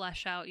really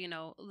flesh out,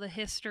 the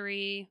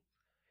history.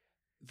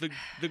 The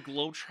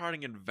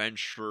globetrotting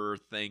adventure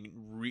thing.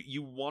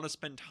 You want to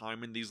spend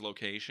time in these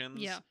locations.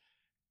 Yeah.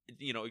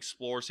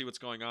 Explore, see what's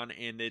going on,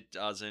 and it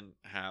doesn't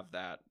have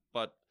that.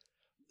 But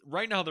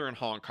right now they're in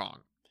Hong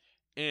Kong.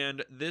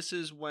 And this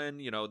is when,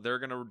 they're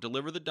going to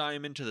deliver the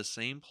diamond to the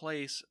same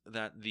place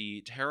that the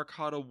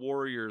terracotta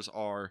warriors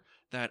are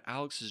that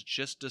Alex has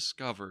just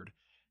discovered.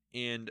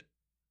 And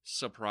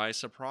surprise,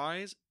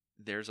 surprise,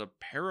 there's a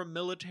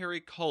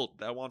paramilitary cult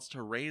that wants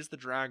to raise the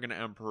Dragon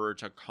Emperor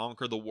to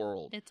conquer the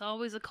world. It's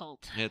always a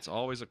cult. It's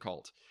always a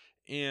cult.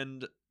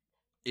 And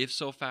if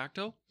so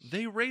facto,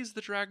 they raise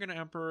the Dragon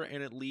Emperor,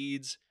 and it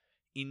leads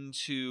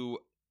into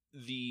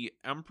the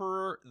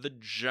Emperor, the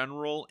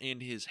General,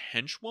 and his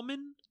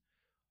henchwoman,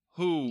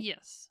 who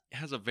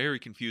has a very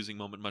confusing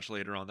moment much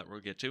later on that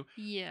we'll get to.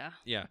 Yeah.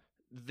 Yeah.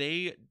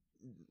 They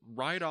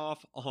ride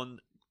off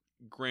on,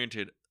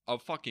 granted, a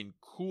fucking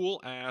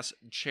cool-ass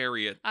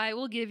chariot. I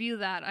will give you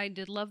that. I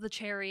did love the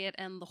chariot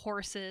and the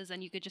horses,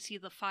 and you could just see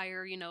the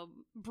fire,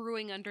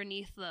 brewing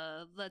underneath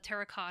the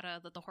terracotta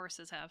that the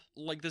horses have.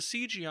 Like, the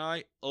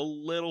CGI, a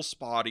little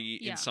spotty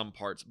in some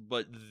parts,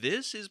 but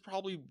this is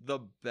probably the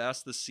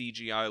best the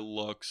CGI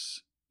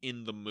looks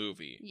in the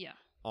movie. Yeah.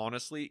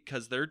 Honestly,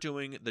 because they're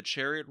doing the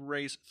chariot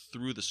race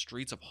through the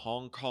streets of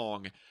Hong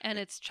Kong. And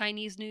it's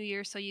Chinese New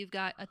Year, so you've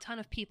got a ton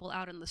of people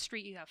out in the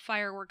street. You have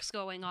fireworks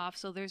going off,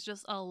 so there's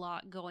just a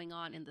lot going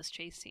on in this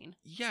chase scene.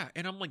 Yeah,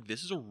 and I'm like,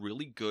 this is a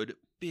really good,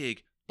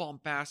 big,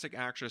 bombastic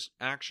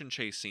action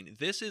chase scene.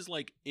 This is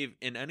like, if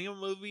in any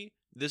movie,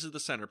 this is the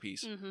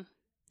centerpiece. Mm-hmm.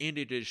 And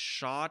it is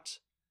shot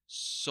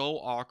so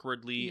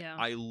awkwardly. Yeah.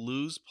 I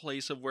lose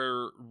place of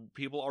where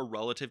people are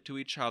relative to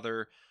each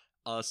other.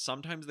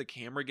 Sometimes the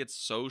camera gets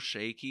so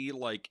shaky,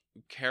 like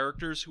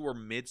characters who are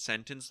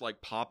mid-sentence like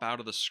pop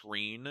out of the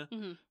screen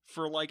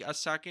for like a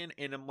second,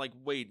 and I'm like,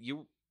 wait,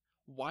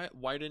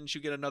 why didn't you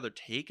get another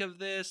take of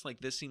this?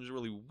 Like, this seems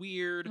really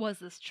weird. Was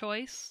this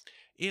choice?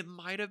 It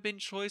might have been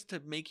choice to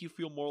make you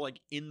feel more like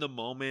in the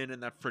moment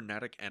and that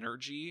frenetic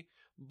energy,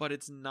 but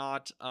it's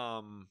not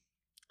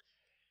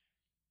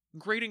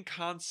great in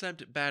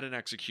concept, bad in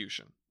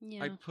execution.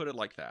 Yeah. I'd put it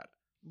like that.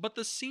 But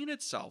the scene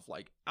itself,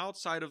 like,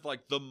 outside of,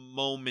 like, the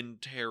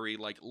momentary,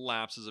 like,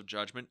 lapses of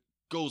judgment,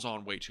 goes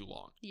on way too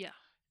long. Yeah.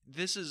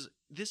 This is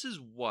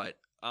what?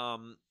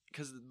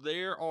 Because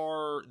they're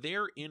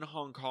in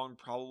Hong Kong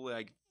probably,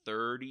 like,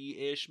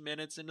 30-ish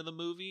minutes into the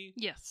movie.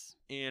 Yes.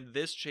 And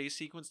this chase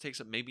sequence takes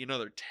up maybe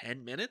another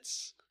 10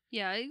 minutes.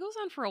 Yeah, it goes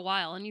on for a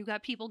while, and you've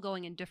got people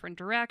going in different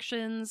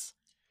directions.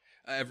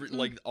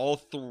 Like, all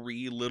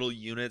three little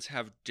units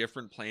have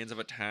different plans of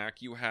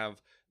attack. You have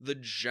the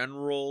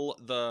general,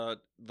 the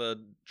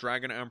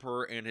Dragon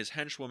Emperor, and his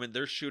henchwoman.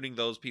 They're shooting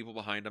those people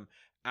behind him.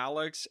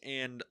 Alex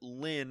and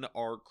Lynn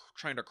are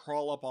trying to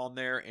crawl up on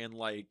there and,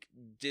 like,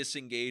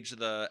 disengage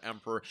the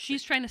Emperor.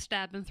 She's trying to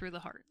stab him through the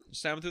heart.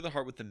 Stab him through the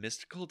heart with the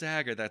mystical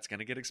dagger that's going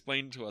to get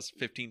explained to us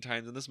 15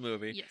 times in this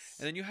movie. Yes.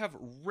 And then you have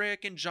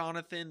Rick and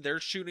Jonathan. They're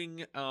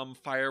shooting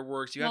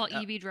fireworks.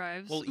 Evie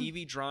drives. Well,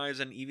 Evie drives,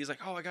 and Evie's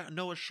like, oh, I got to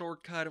know a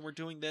shortcut, and we're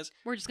doing this.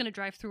 We're just going to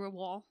drive through a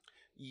wall.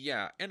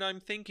 Yeah, and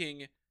I'm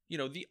thinking,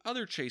 the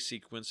other chase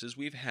sequences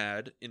we've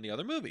had in the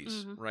other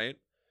movies, right?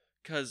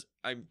 Because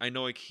I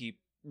know I keep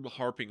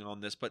harping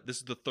on this, but this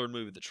is the third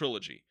movie of the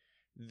trilogy.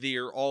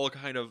 They're all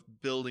kind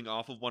of building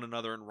off of one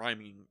another and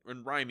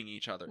rhyming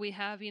each other. We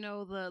have,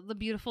 the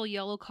beautiful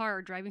yellow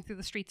car driving through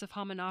the streets of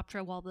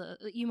Hamunaptra while the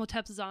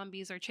Imhotep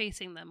zombies are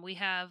chasing them. We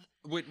have...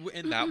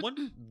 And that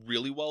one,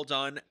 really well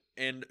done.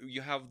 And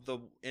you have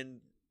And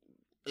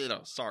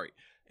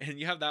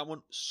you have that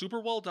one, super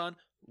well done,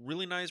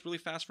 really nice, really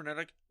fast,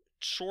 frenetic,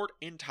 short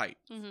and tight.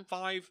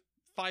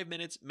 5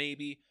 minutes,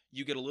 maybe.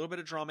 You get a little bit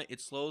of drama.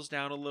 It slows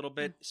down a little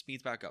bit,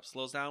 speeds back up.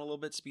 Slows down a little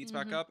bit, speeds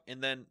back up,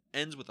 and then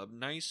ends with a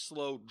nice,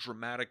 slow,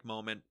 dramatic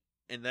moment.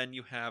 And then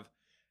you have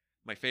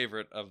my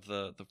favorite of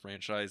the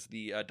franchise,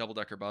 the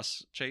double-decker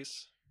bus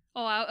chase.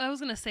 Oh, I was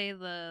gonna say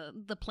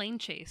the plane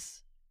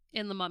chase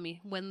in The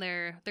Mummy when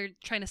they're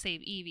trying to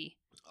save Evie,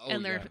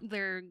 and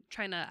they're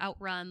trying to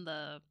outrun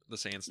the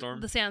sandstorm.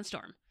 The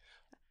sandstorm.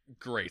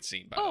 Great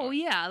scene, by the way. Oh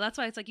yeah, that's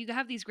why it's like you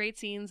have these great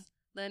scenes.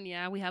 Then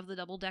we have the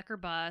double-decker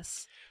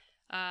bus.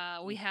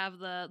 We have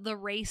the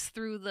race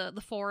through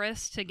the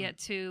forest to get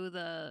to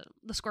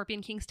the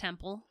Scorpion King's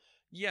temple.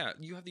 Yeah,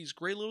 you have these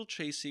great little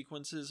chase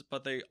sequences,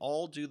 but they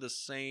all do the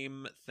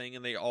same thing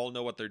and they all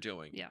know what they're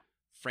doing. Yeah.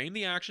 Frame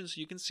the action so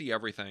you can see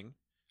everything.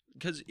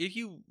 Because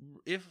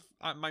if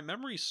my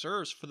memory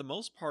serves, for the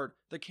most part,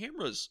 the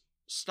camera's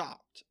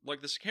stopped.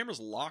 Like, this camera's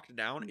locked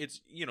down.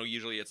 It's,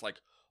 usually it's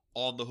like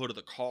on the hood of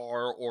the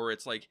car, or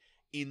it's like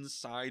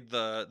inside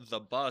the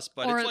bus,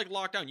 but it's like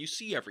locked down. You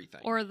see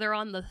everything. Or they're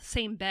on the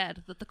same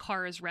bed that the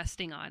car is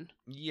resting on.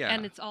 Yeah.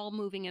 And it's all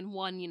moving in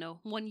one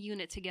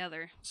unit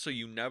together. So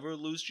you never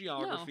lose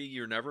geography. No.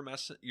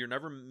 You're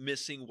never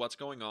missing what's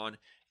going on.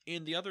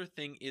 And the other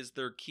thing is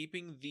they're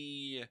keeping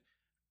the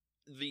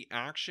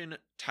action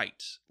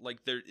tight. Like,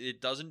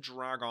 it doesn't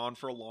drag on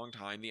for a long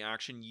time. The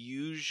action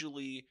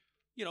usually,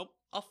 a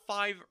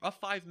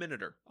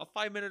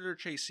 5-minute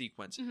chase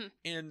sequence. Mm-hmm.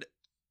 And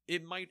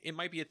it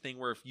might be a thing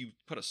where if you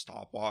put a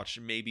stopwatch,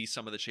 maybe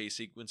some of the chase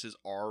sequences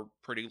are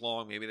pretty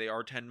long. Maybe they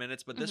are 10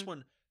 minutes, but this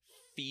one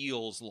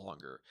feels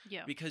longer.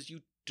 Yeah. Because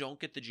you don't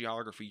get the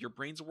geography. Your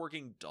brain's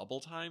working double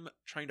time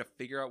trying to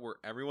figure out where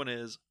everyone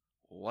is,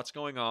 what's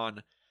going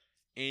on.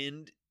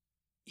 And,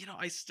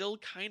 I still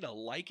kind of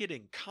like it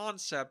in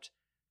concept,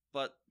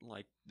 but,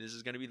 like, this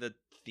is going to be the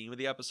theme of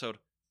the episode.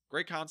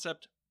 Great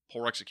concept,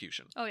 poor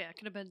execution. Oh, yeah, it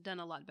could have been done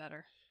a lot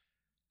better.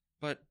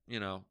 But,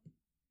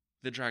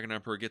 the Dragon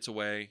Emperor gets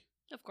away.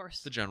 Of course.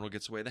 The general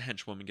gets away. The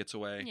henchwoman gets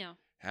away. Yeah.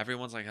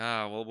 Everyone's like,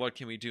 well, what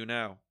can we do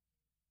now?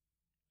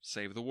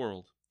 Save the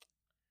world.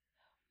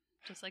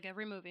 Just like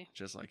every movie.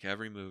 Just like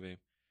every movie.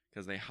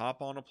 Because they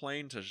hop on a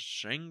plane to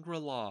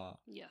Shangri-La.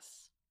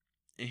 Yes.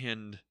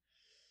 And,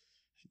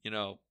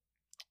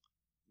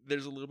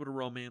 there's a little bit of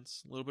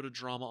romance, a little bit of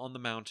drama on the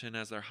mountain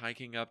as they're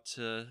hiking up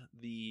to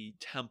the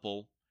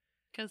temple.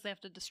 Because they have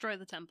to destroy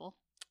the temple.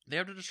 They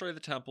have to destroy the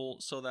temple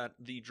so that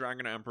the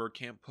Dragon Emperor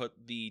can't put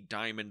the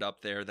diamond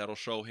up there that'll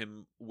show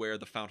him where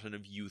the Fountain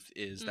of Youth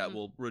is that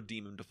will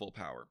redeem him to full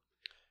power.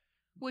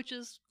 Which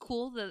is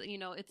cool that,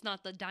 it's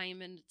not the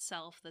diamond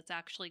itself that's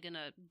actually going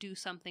to do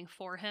something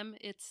for him.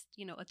 It's,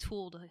 a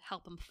tool to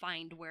help him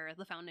find where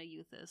the Fountain of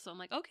Youth is. So I'm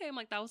like, okay,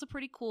 that was a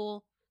pretty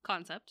cool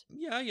concept.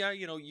 Yeah,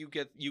 you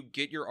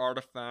get your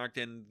artifact,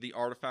 and the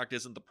artifact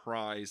isn't the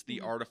prize.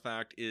 The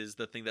artifact is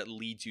the thing that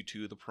leads you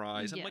to the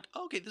prize. I'm like,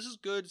 okay, this is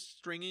good,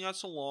 stringing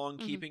us along,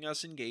 keeping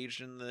us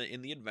engaged in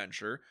the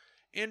adventure.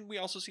 And we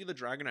also see the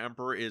Dragon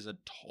Emperor is a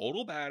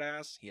total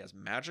badass. He has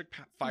magic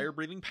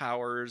fire-breathing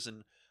powers,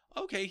 and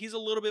okay, he's a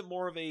little bit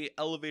more of a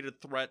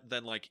elevated threat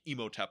than like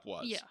Imhotep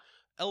was. Yeah.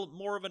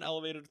 More of an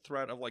elevated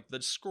threat of like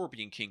the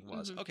Scorpion King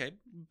was. Okay,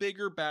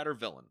 bigger, badder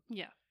villain.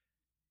 Yeah.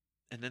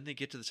 And then they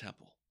get to the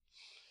temple.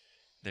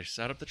 They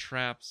set up the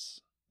traps.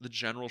 The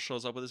general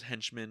shows up with his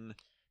henchmen.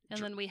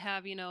 And then we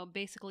have,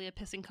 basically a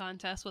pissing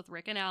contest with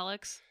Rick and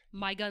Alex.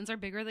 My guns are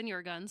bigger than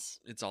your guns.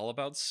 It's all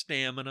about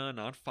stamina,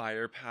 not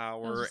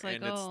firepower.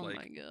 And it's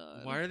my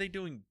God. Why are they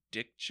doing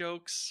dick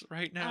jokes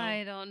right now?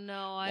 I don't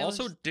know.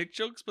 Dick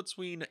jokes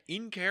between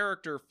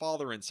in-character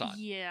father and son.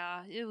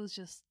 Yeah, it was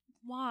just,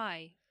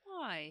 why?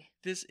 Why?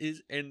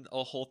 And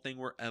a whole thing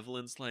where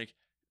Evelyn's like,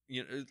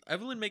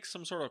 Evelyn makes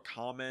some sort of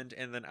comment,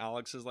 and then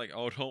Alex is like,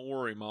 oh, don't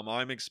worry, Mom,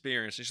 I'm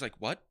experienced. And she's like,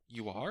 what?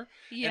 You are?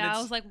 Yeah, I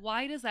was like,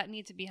 why does that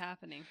need to be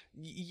happening?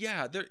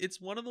 Yeah,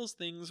 it's one of those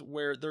things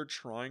where they're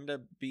trying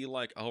to be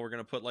like, oh, we're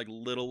going to put like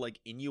little like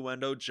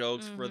innuendo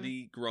jokes for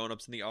the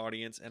grown-ups in the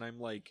audience. And I'm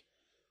like,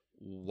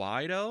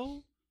 why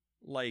though?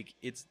 Like,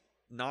 it's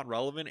not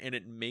relevant, and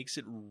it makes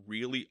it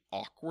really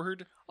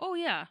awkward. Oh,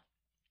 yeah.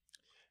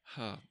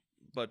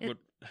 But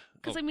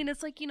because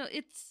it's like,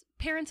 it's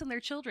parents and their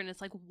children. It's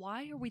like,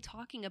 why are we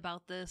talking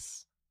about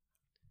this?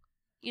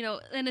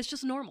 And it's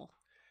just normal.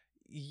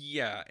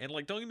 Yeah, and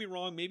like, don't get me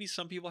wrong, maybe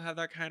some people have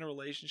that kind of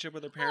relationship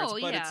with their parents,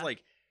 but it's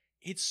like,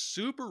 it's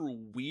super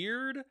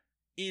weird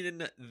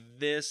in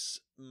this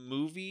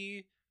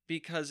movie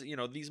because,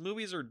 these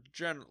movies are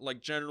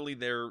generally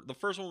the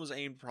first one was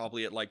aimed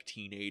probably at like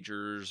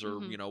teenagers or,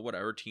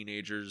 whatever,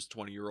 teenagers,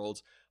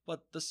 20-year-olds.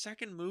 But the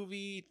second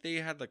movie, they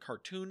had the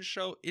cartoon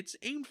show. It's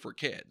aimed for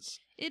kids.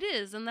 It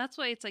is. And that's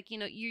why it's like,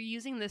 you're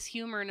using this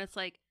humor, and it's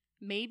like,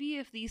 maybe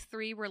if these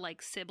three were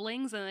like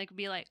siblings, and they could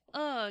be like,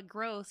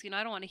 gross. I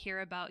don't want to hear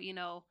about,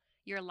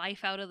 your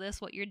life out of this,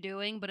 what you're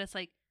doing. But it's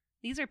like,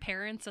 these are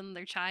parents and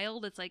their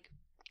child. It's like,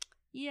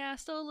 yeah,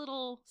 still a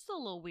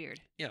little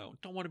weird.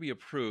 Don't want to be a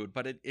prude,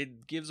 but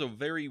it gives a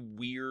very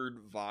weird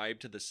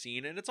vibe to the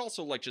scene, and it's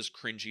also like just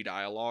cringy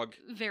dialogue.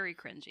 Very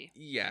cringy.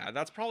 Yeah,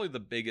 that's probably the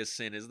biggest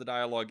sin, is the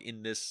dialogue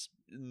in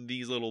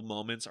these little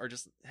moments are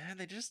just,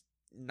 they just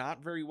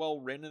not very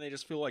well written, and they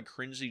just feel like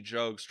cringy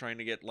jokes trying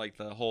to get like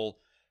the whole,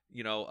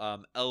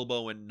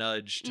 elbow and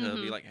nudge to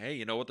be like, hey,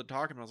 you know what they're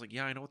talking about? I was like,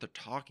 yeah, I know what they're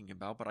talking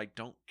about, but I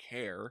don't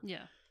care.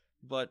 Yeah.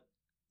 But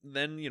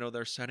then,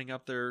 they're setting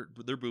up their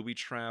booby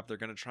trap. They're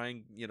going to try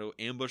and,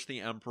 ambush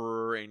the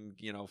Emperor and,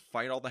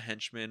 fight all the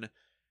henchmen.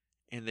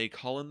 And they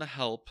call in the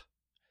help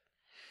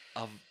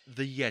of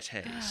the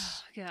Yetis.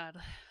 Oh, God.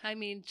 I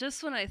mean,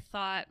 just when I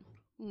thought,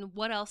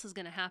 what else is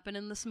going to happen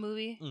in this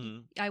movie,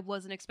 I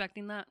wasn't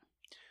expecting that.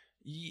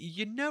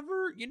 You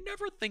never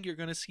think you're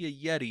going to see a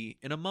Yeti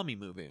in a Mummy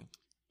movie.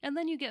 And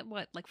then you get,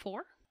 what, like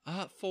 4?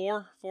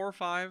 4 or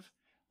 5.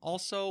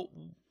 Also,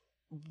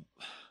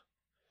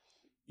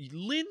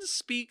 Lynn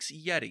speaks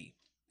Yeti.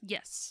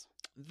 Yes.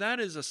 That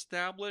is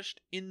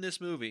established in this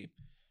movie.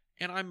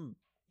 And I'm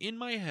in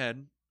my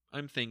head,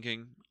 I'm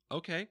thinking,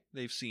 okay,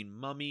 they've seen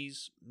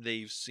mummies,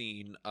 they've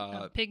seen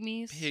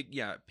pygmies.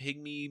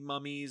 Pygmy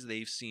mummies,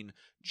 they've seen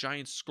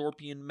giant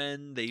scorpion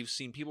men, they've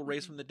seen people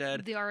raised from the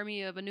dead. The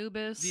army of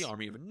Anubis.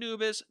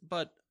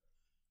 But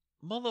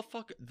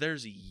motherfucker,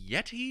 there's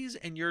Yetis,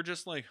 and you're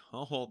just like,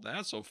 oh,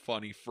 that's a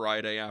funny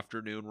Friday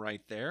afternoon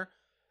right there.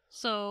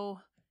 So,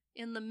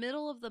 in the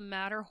middle of the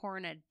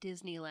Matterhorn at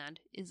Disneyland,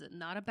 is it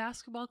not a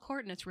basketball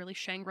court and it's really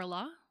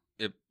Shangri-La?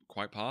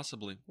 Quite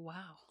possibly.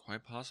 Wow.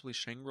 Quite possibly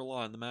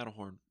Shangri-La in the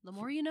Matterhorn. The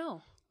more you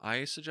know.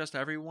 I suggest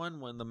everyone,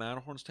 when the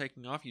Matterhorn's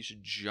taking off, you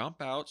should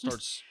jump out,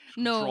 start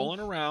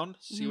strolling around,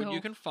 see what you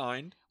can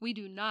find. We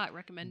do not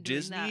recommend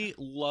doing that. Disney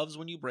loves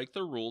when you break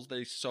their rules.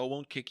 They so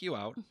won't kick you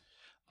out.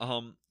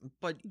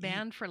 But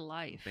banned for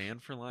life.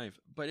 Banned for life.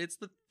 But it's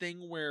the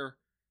thing where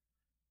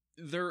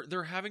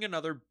they're having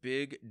another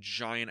big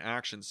giant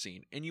action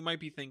scene, and you might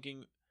be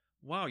thinking,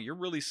 wow, you're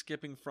really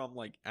skipping from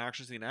like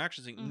action scene to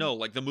action scene. Mm-hmm. No,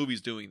 like the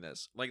movie's doing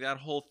this. Like that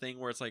whole thing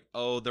where it's like,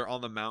 oh, they're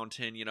on the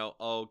mountain, you know,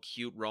 oh,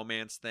 cute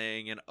romance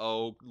thing, and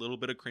oh, little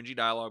bit of cringy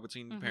dialogue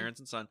between parents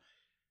and son.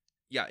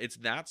 Yeah, it's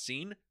that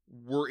scene.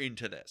 We're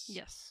into this.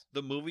 Yes.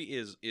 The movie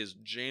is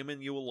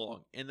jamming you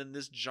along. And then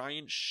this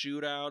giant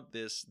shootout,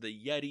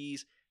 the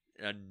Yetis,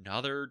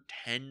 another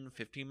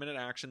 10-15 minute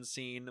action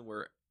scene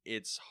where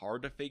it's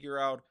hard to figure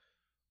out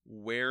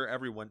where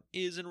everyone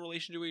is in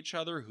relation to each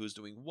other, who's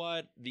doing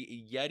what.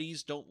 The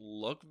Yetis don't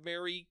look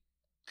very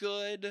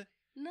good.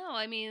 No,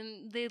 I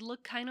mean, they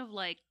look kind of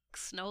like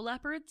snow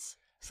leopards.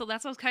 So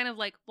that's what I was kind of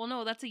like, well,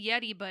 no, that's a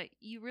Yeti, but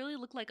you really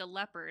look like a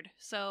leopard.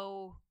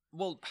 So...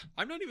 Well,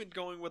 I'm not even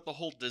going with the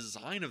whole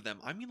design of them.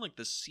 I mean, like,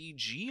 the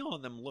CG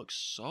on them looks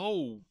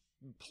so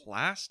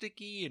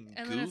plasticky and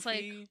goofy. And then it's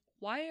like,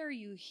 why are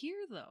you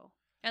here, though?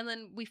 And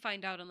then we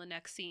find out in the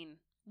next scene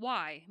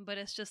why. But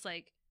it's just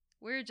like,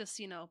 we're just,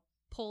 you know,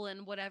 pulling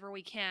whatever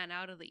we can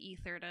out of the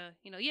ether to,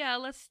 you know, yeah,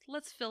 let's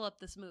fill up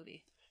this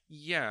movie.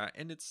 Yeah,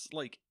 and it's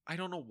like, I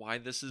don't know why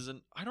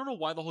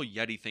the whole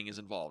Yeti thing is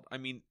involved. I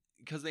mean,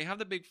 because they have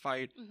the big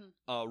fight.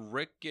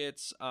 Rick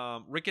gets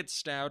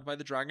stabbed by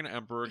the Dragon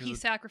Emperor. He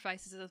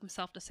sacrifices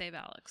himself to save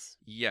Alex.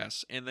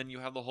 Yes, and then you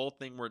have the whole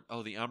thing where,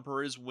 oh, the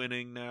Emperor is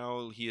winning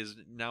now. He is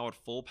now at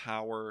full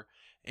power.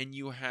 And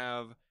you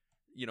have,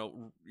 you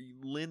know,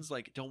 Lynn's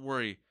like, don't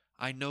worry,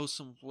 I know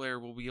somewhere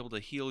we'll be able to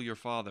heal your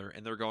father.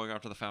 And they're going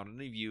after the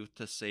Fountain of Youth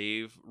to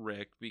save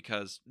Rick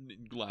because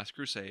Last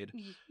Crusade.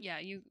 Yeah,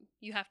 you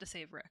have to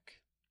save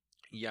Rick.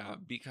 Yeah,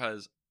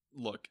 because,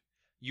 look,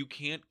 you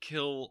can't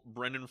kill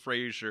Brendan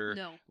Fraser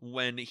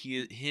when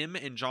him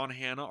and John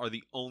Hannah are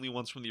the only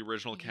ones from the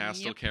original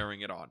cast still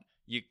carrying it on.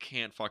 You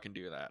can't fucking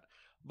do that.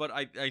 But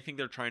I think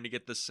they're trying to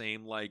get the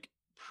same, like,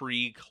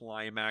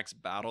 pre-climax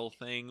battle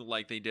thing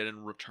like they did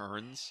in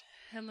Returns.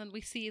 And then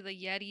we see the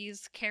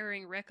Yetis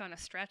carrying Rick on a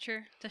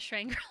stretcher to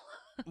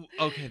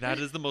Shangri-La. Okay, that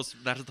is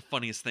the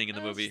funniest thing in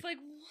the movie. It's like,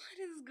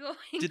 what is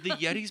going Did the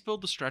Yetis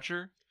build the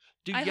stretcher?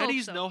 Do I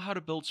Yetis know how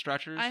to build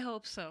stretchers? I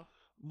hope so.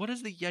 What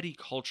is the Yeti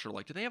culture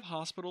like? Do they have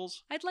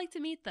hospitals? I'd like to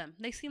meet them.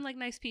 They seem like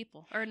nice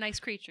people or nice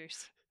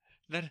creatures.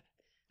 That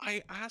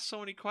I ask so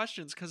many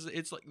questions because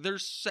it's like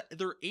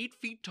they're 8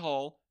 feet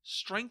tall,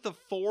 strength of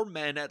 4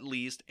 men at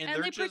least, and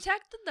they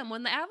protected them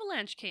when the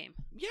avalanche came.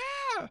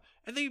 Yeah,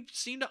 and they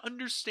seem to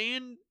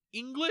understand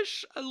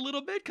English a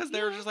little bit because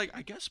they were just like,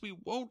 I guess we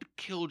won't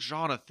kill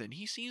Jonathan.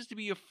 He seems to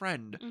be a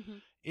friend. Mm-hmm.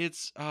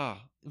 It's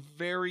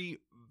very,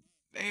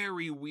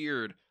 very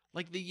weird.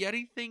 Like the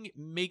Yeti thing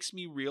makes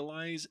me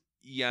realize.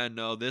 Yeah,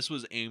 no, this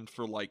was aimed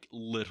for, like,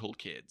 little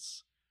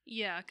kids.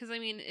 Yeah, because, I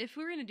mean, if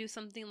we were going to do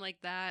something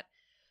like that,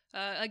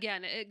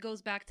 again, it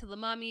goes back to the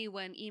Mummy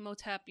when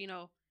Imhotep, you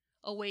know,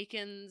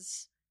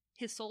 awakens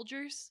his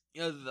soldiers.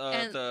 Yeah,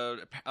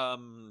 the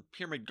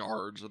pyramid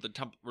guards, or the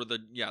temple, or the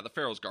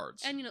Pharaoh's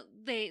guards. And, you know,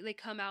 they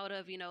come out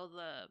of, you know,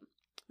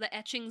 the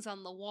etchings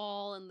on the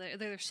wall, and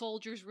they're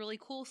soldiers, really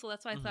cool, so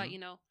that's why I thought, you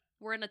know,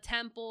 we're in a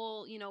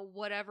temple, you know,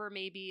 whatever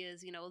maybe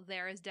is, you know,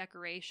 there as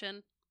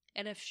decoration.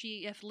 And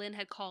if Lynn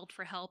had called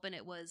for help and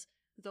it was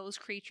those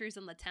creatures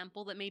in the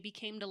temple that maybe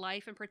came to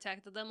life and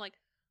protected them, like,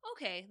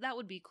 okay, that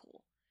would be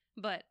cool.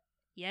 But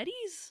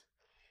Yetis?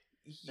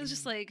 It's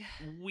just like...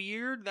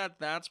 Weird that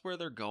that's where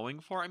they're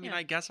going for. I mean,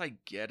 I guess I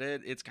get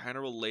it. It's kind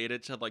of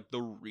related to, like,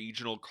 the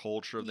regional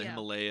culture of the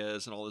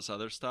Himalayas and all this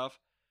other stuff.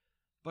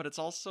 But it's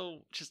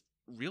also just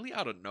really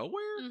out of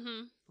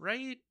nowhere,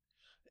 right?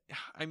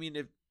 I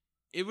mean,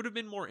 it would have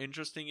been more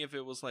interesting if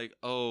it was like,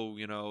 oh,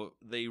 you know,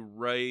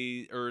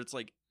 or it's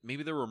like,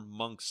 maybe there were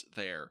monks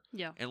there.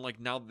 Yeah. And like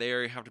now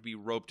they have to be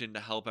roped in to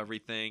help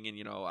everything and,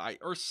 you know,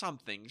 or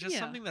something. Just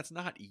something that's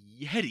not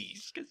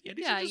Yetis. Because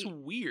Yetis are just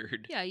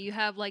weird. Yeah, you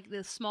have like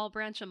this small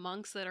branch of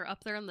monks that are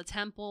up there in the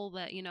temple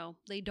that, you know,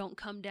 they don't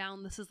come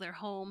down. This is their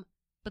home.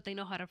 But they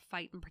know how to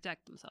fight and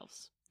protect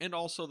themselves. And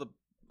also the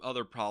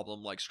other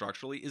problem, like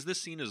structurally, is this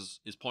scene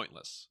is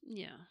pointless.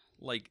 Yeah.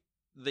 Like,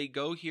 they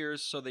go here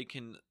so they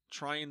can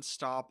try and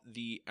stop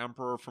the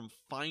Emperor from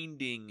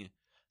finding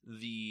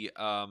the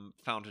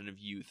Fountain of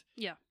Youth.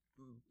 Yeah.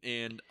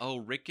 And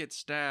Rick gets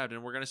stabbed,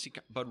 and we're gonna see,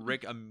 but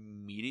Rick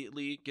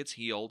immediately gets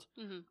healed.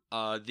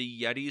 Mm-hmm.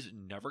 The Yetis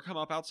never come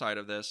up outside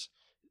of this.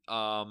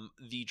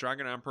 The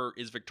Dragon Emperor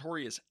is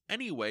victorious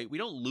anyway. We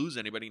don't lose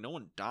anybody. No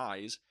one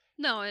dies.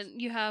 No,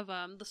 and you have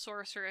the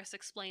sorceress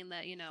explain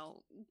that, you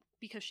know,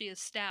 because she is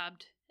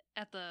stabbed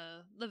at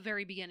the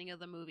very beginning of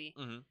the movie,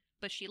 Mm-hmm.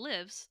 but she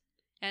lives,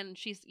 and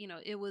she's, you know,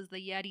 it was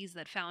the Yetis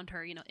that found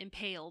her, you know,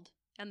 impaled,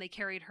 and they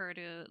carried her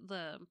to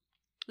the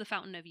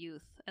Fountain of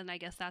Youth, and I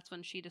guess that's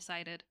when she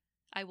decided,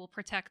 I will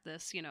protect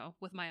this, you know,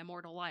 with my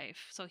immortal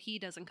life, so he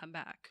doesn't come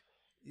back.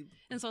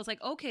 And so it's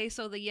like, okay,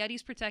 so the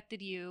Yetis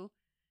protected you,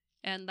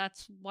 and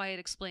that's why it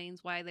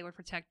explains why they would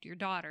protect your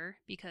daughter,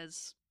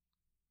 because,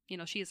 you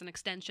know, she is an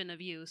extension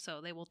of you,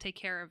 so they will take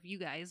care of you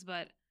guys,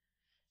 but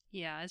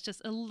yeah, it's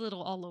just a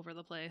little all over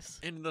the place.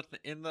 And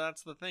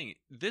that's the thing.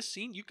 This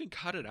scene, you can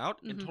cut it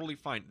out and totally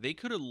fine. They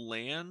could have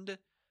landed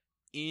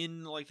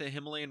in like the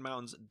Himalayan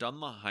mountains, done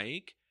the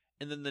hike,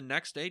 and then the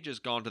next day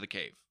just gone to the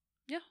cave.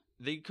 Yeah.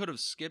 They could have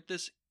skipped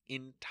this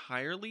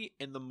entirely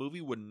and the movie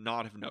would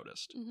not have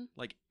noticed.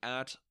 Like,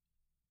 at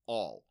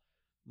all.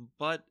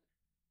 But,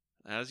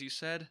 as you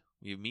said,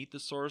 we meet the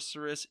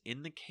sorceress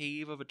in the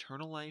Cave of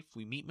Eternal Life.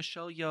 We meet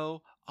Michelle Yeoh,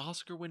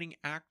 Oscar-winning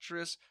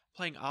actress,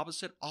 playing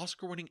opposite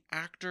Oscar-winning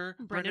actor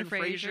Brendan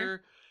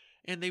Fraser.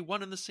 And they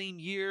won in the same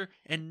year,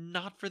 and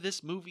not for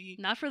this movie.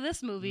 Not for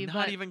this movie,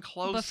 not even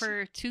close. But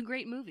for two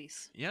great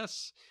movies.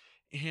 Yes.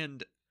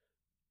 And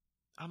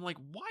I'm like,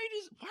 why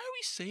are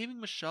we saving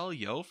Michelle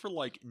Yeoh for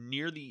like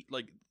near the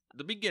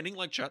beginning,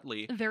 like Jet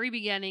Li? The very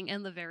beginning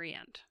and the very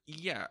end.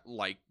 Yeah,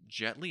 like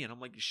Jet Li. And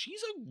I'm like,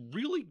 she's a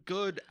really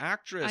good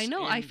actress. I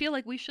know. And I feel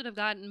like we should have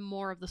gotten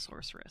more of the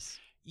sorceress.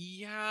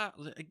 Yeah,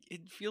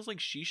 it feels like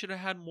she should have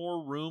had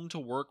more room to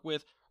work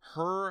with.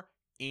 Her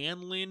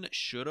and Lin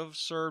should have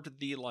served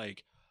the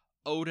like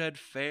Oded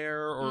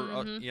Fair or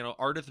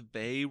Ardith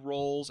Bay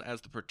roles as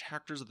the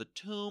protectors of the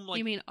tomb. Like,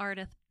 you mean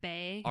Ardith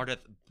Bay? Ardith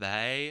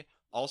Bay.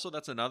 Also,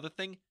 that's another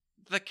thing.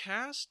 The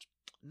cast,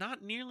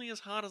 not nearly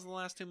as hot as the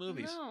last two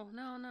movies.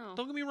 No.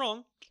 Don't get me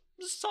wrong.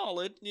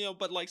 Solid,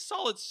 but like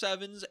solid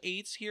 7s,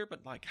 8s here.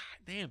 But like,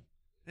 God damn.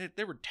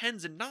 There were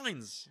 10s and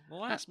 9s in the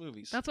last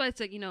movies. That's why it's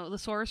like, the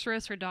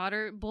sorceress, her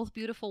daughter, both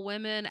beautiful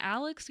women.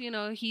 Alex,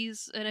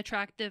 he's an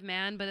attractive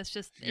man, but it's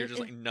just... You're just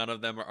like, none of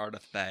them are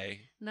Ardith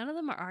Bay. None of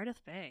them are Ardith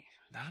Bay.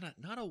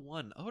 Not a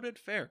one. Oded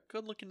Fair.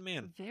 Good looking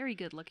man. Very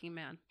good looking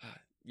man.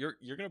 You're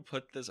gonna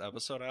put this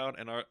episode out,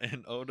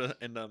 and Oda,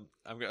 and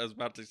I was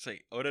about to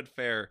say Oded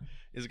Fair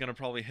is gonna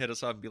probably hit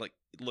us up and be like,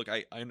 look,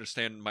 I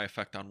understand my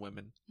effect on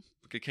women.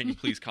 Can you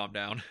please calm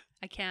down?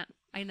 I can't.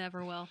 I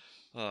never will.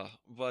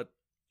 But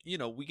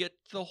we get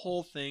the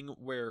whole thing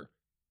where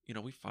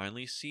we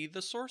finally see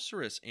the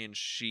sorceress, and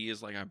she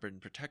is like, I've been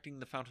protecting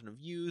the Fountain of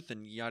Youth,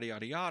 and yada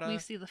yada yada. We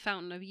see the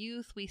Fountain of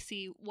Youth. We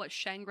see what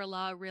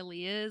Shangri-La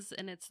really is,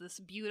 and it's this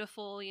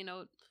beautiful,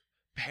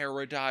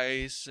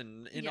 paradise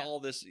and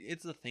all this.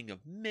 It's a thing of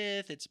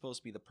myth. It's supposed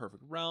to be the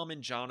perfect realm,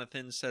 and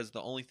Jonathan says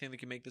the only thing that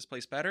can make this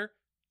place better,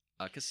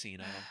 a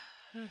casino.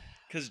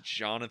 Because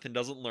Jonathan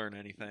doesn't learn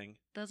anything.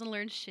 Doesn't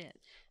learn shit.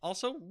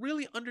 Also,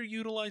 really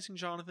underutilizing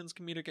Jonathan's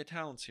comedic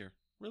talents here.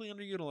 Really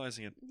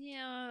underutilizing it.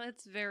 Yeah,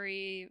 it's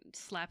very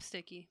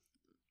slapsticky.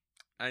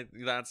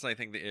 That's, I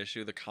think, the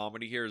issue. The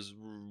comedy here is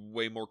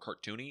way more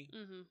cartoony.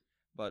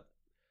 But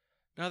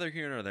neither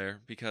here nor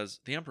there, because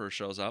the Emperor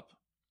shows up.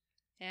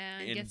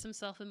 And gets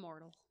himself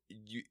immortal.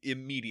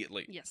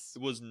 Immediately. Yes.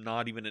 It was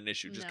not even an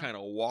issue. Just kind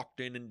of walked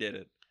in and did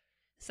it.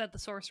 Set the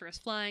sorceress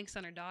flying,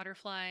 sent her daughter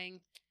flying.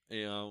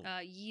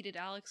 Yeeted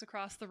Alex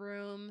across the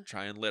room.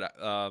 Try and lit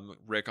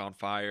Rick on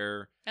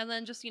fire. And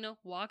then just,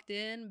 walked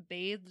in,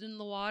 bathed in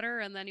the water,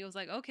 and then he was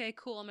like, okay,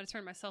 cool, I'm going to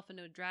turn myself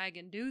into a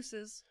dragon.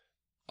 Deuces.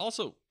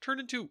 Also, turned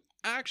into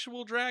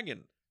actual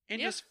dragon. And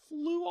just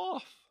flew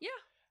off. Yeah.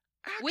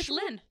 With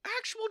Lin.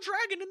 Actual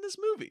dragon in this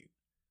movie.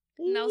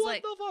 And I was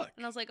what the fuck?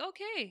 And I was like,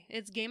 okay,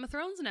 it's Game of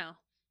Thrones now.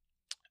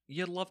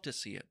 You'd love to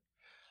see it.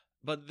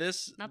 But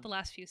this... Not the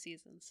last few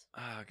seasons.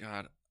 Oh,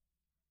 God.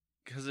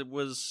 Because it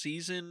was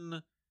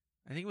season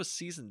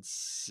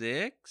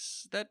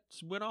 6 that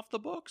went off the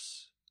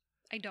books?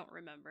 I don't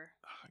remember.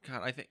 Oh,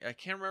 God, I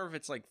can't remember if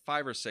it's like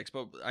 5 or 6,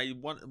 but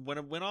when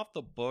it went off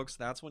the books,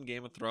 that's when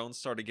Game of Thrones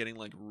started getting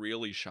like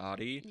really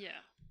shoddy. Yeah.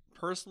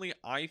 Personally,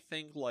 I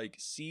think like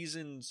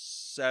season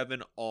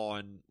 7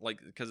 on, like,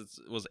 because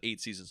it was 8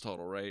 seasons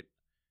total, right?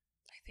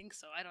 I think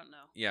so. I don't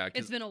know. Yeah.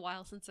 It's been a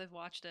while since I've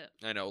watched it.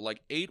 I know.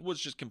 Like, 8 was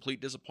just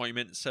complete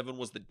disappointment. 7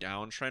 was the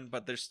downtrend,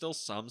 but there's still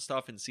some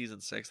stuff in season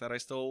 6 that I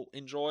still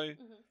enjoy.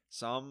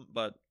 Some,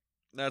 but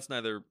that's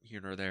neither here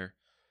nor there.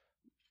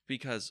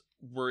 Because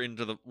we're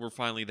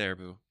finally there,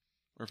 Boo.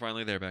 We're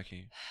finally there,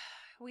 Becky.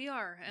 We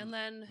are. And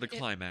then... The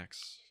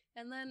climax.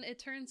 And then it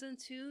turns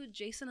into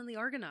Jason and the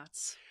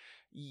Argonauts.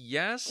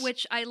 Yes.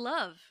 Which I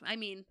love. I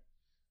mean,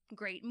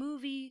 great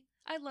movie.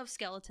 I love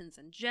skeletons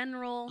in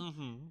general.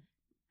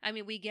 I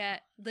mean, we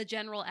get the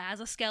general as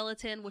a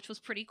skeleton, which was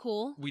pretty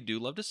cool. We do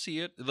love to see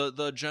it.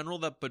 The general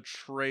that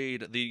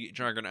betrayed the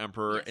Dragon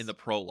Emperor in the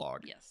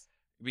prologue. Yes.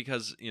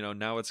 Because,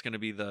 now it's going to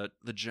be the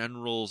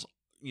general's,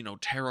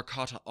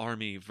 terracotta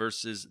army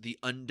versus the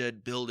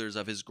undead builders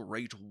of his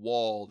great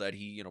wall that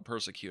he,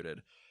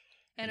 persecuted.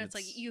 And it's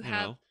like you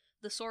have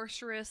the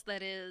sorceress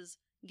that is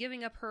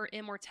giving up her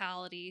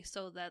immortality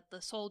so that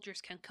the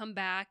soldiers can come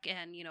back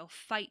and,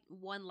 fight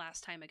one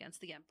last time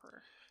against the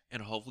Emperor.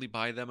 And hopefully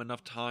buy them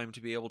enough time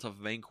to be able to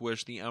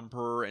vanquish the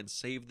Emperor and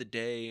save the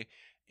day.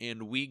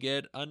 And we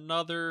get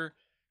another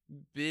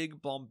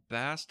big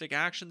bombastic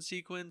action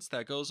sequence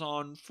that goes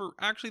on for...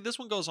 Actually, this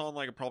one goes on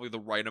like probably the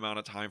right amount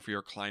of time for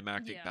your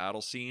climactic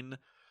battle scene.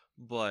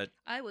 But...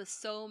 I was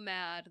so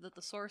mad that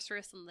the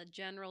sorceress and the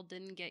general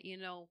didn't get,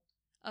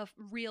 a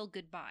real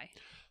goodbye.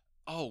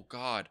 Oh,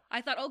 God.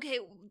 I thought, okay,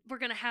 we're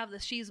going to have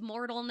this. She's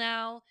mortal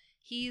now.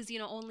 He's,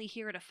 only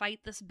here to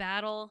fight this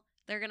battle.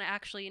 They're going to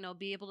actually,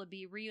 be able to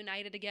be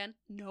reunited again.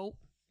 Nope.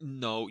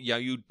 No, yeah,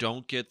 you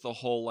don't get the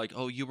whole, like,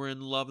 oh, you were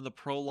in love in the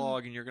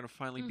prologue and you're going to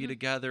finally be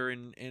together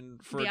and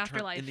for the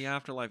afterlife. In the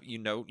afterlife.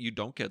 You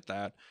don't get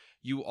that.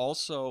 You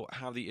also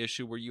have the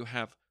issue where you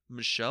have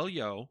Michelle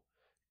Yeoh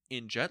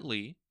and Jet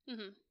Li.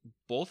 Mm-hmm.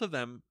 Both of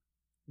them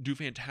do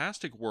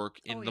fantastic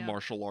work in the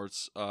martial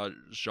arts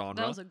genre.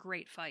 That was a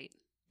great fight.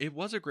 It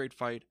was a great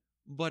fight,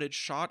 but it's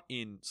shot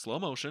in slow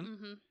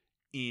motion,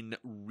 in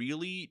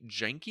really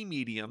janky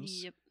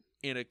mediums. Yep.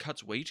 And it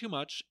cuts way too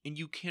much, and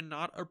you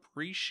cannot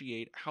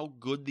appreciate how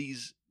good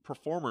these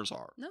performers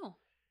are. No.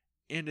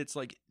 And it's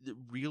like,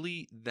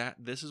 really,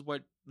 this is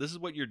what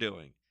you're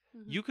doing.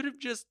 Mm-hmm. You could have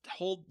just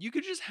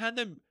had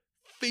them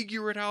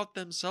figure it out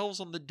themselves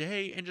on the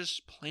day and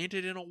just plant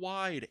it in a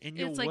wide, and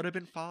you would have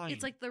been fine.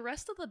 It's like the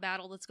rest of the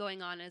battle that's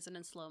going on isn't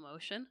in slow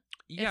motion.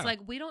 Yeah. It's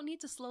like, we don't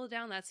need to slow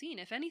down that scene.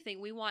 If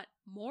anything, we want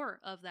more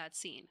of that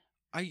scene.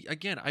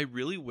 I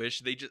really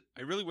wish they did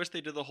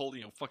the whole,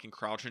 fucking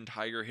crouching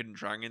tiger, hidden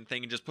dragon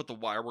thing and just put the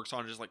wireworks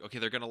on, just like, okay,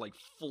 they're gonna like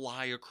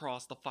fly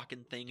across the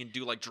fucking thing and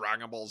do like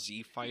Dragon Ball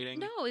Z fighting.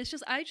 No, it's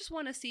just, I just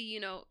want to see,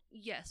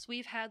 yes,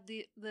 we've had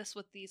this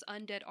with these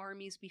undead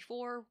armies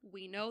before.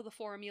 We know the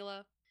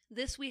formula.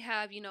 This we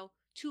have,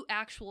 two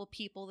actual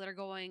people that are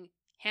going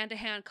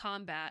hand-to-hand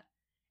combat,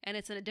 and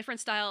it's in a different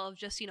style of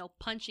just,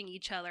 punching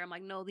each other. I'm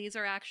like, no, these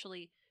are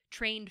actually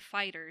trained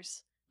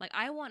fighters. Like,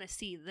 I want to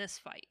see this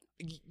fight.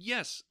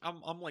 Yes,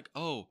 I'm like,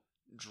 oh,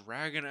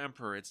 Dragon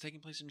Emperor, it's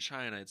taking place in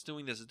China, it's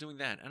doing this, it's doing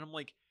that, and I'm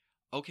like,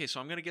 okay, so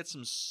I'm gonna get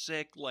some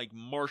sick, like,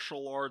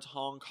 martial arts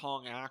Hong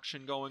Kong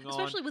action going on.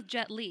 Especially with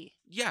Jet Li.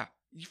 Yeah,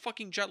 you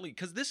fucking Jet Li,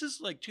 because this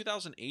is, like,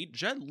 2008.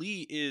 Jet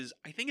Li is,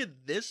 I think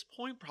at this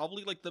point,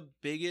 probably, like, the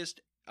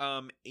biggest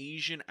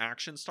Asian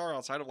action star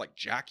outside of, like,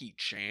 Jackie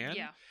Chan.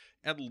 Yeah.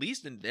 At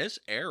least in this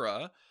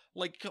era.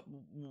 Like,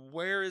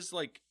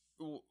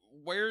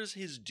 where's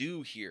his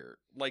due here?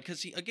 Like,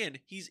 because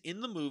he's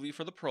in the movie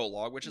for the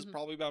prologue, which is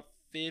probably about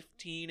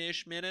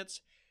 15-ish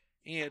minutes,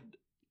 and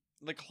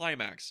the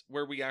climax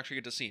where we actually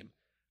get to see him.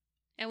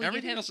 And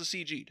everything else is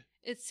CG'd.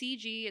 It's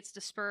CG, it's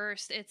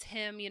dispersed, it's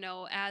him,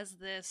 as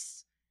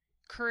this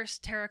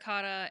cursed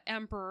terracotta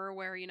emperor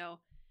where,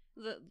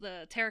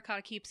 the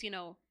terracotta keeps,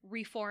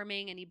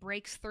 reforming and he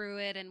breaks through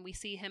it and we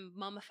see him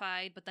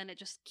mummified, but then it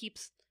just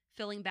keeps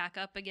filling back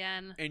up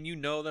again. And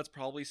that's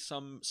probably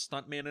some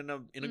stuntman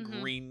in a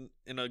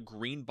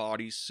green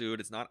bodysuit.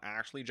 It's not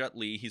actually Jet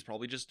Li. He's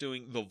probably just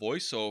doing the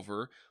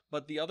voiceover.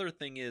 But the other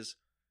thing is,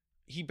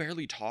 he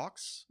barely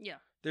talks. Yeah.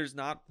 There's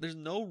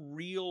no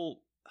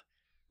real,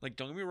 like,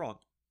 don't get me wrong,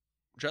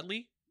 Jet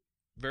Li,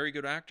 very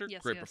good actor,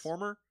 great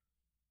performer.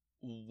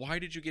 Why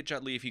did you get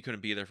Jet Li if he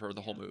couldn't be there for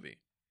the whole movie?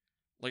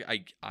 Like,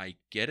 I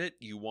get it.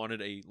 You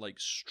wanted a, like,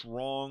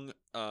 strong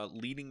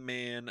leading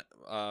man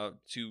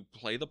to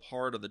play the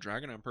part of the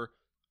Dragon Emperor.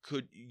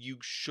 You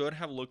should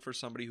have looked for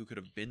somebody who could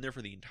have been there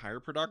for the entire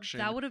production.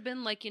 That would have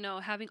been like,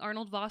 having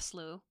Arnold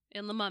Vosloo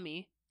in The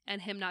Mummy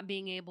and him not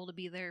being able to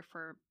be there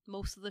for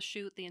most of the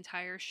shoot, the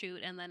entire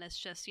shoot, and then it's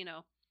just,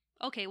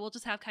 okay, we'll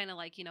just have kind of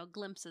like,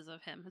 glimpses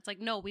of him. It's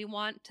like, no, we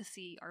want to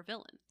see our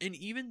villain. And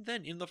even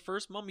then, in the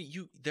first Mummy,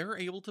 they're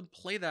able to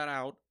play that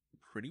out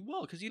pretty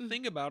well, because you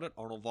think about it,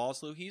 Arnold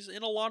Vosloo, he's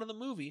in a lot of the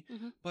movie,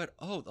 but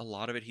a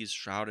lot of it he's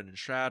shrouded in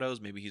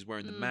shadows. Maybe he's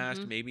wearing the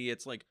mask, maybe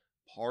it's like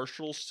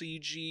partial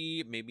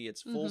CG, maybe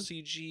it's full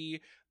CG,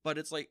 but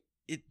it's like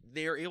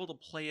they're able to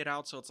play it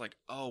out, so it's like,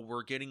 oh,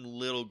 we're getting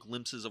little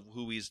glimpses of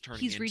who he's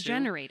turning into. He's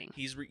regenerating.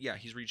 He's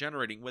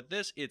regenerating. With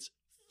this,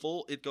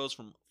 it goes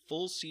from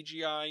full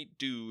CGI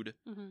dude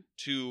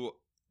to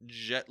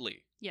Jet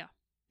Li. Yeah.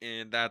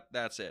 And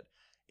that's it.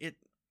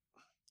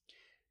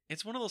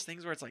 It's one of those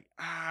things where it's like,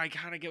 I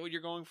kind of get what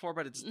you're going for,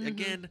 but it's,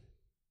 again,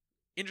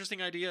 interesting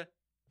idea,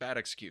 bad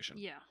execution.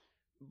 Yeah.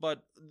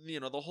 But,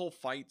 the whole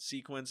fight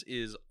sequence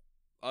is,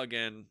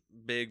 again,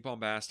 big,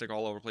 bombastic,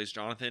 all over the place.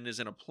 Jonathan is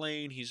in a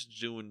plane. He's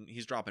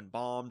dropping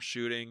bombs,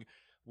 shooting.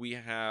 We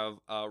have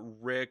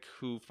Rick,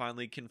 who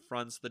finally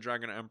confronts the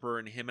Dragon Emperor,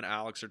 and him and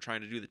Alex are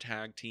trying to do the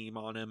tag team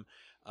on him.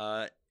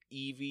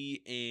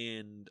 Evie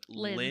and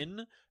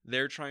Lynn,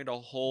 they're trying to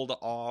hold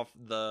off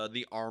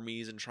the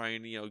armies and try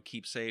and,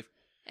 keep safe.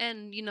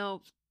 And,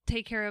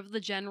 take care of the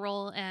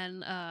general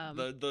and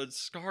the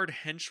scarred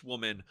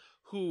henchwoman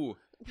who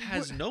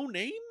has no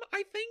name,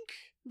 I think.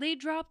 They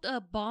dropped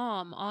a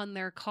bomb on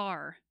their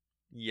car.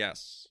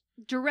 Yes.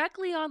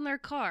 Directly on their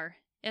car.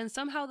 And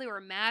somehow they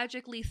were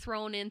magically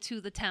thrown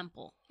into the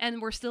temple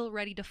and were still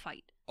ready to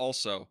fight.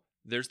 Also,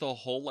 there's the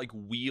whole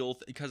wheel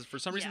because for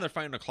some reason they're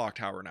fighting a clock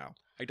tower now.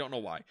 I don't know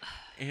why.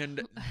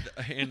 And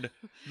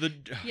the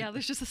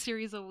there's just a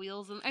series of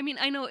wheels, and I mean,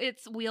 I know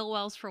it's wheel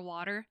wells for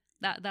water.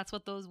 That's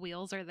what those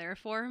wheels are there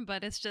for,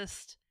 but it's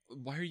just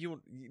why are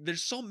you?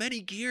 There's so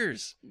many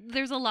gears.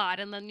 There's a lot,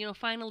 and then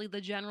finally the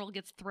general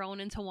gets thrown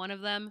into one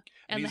of them,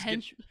 and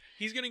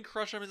he's getting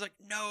crushed. He's like,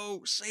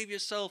 "No, save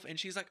yourself!" And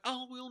she's like,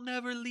 "Oh, we'll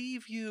never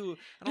leave you."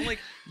 And I'm like,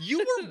 "You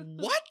were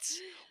what?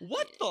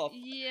 What the?"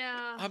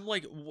 Yeah. I'm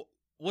like,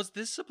 was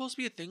this supposed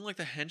to be a thing? Like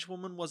the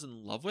henchwoman was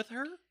in love with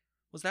her?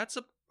 Was that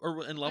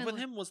or in love with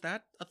him? Was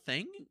that a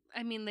thing?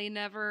 I mean, they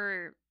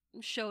never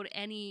showed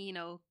any,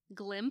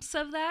 glimpse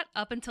of that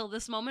up until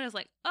this moment. It's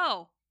like,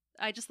 oh,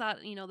 I just thought,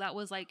 that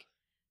was like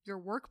your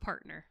work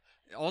partner.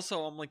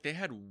 Also, I'm like, they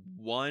had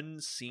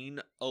one scene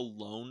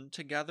alone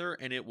together,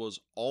 and it was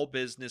all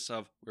business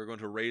of, we're going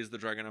to raise the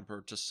Dragon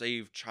Emperor to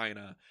save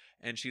China.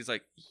 And she's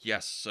like,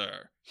 yes,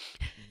 sir.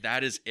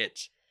 That is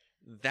it.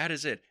 That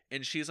is it.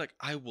 And she's like,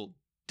 I will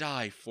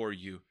die for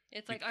you.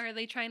 It's like, are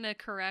they trying to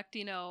correct,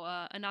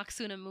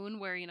 Anaxuna Moon,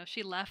 where,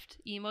 she left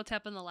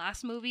Imhotep in the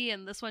last movie,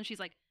 and this one she's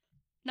like,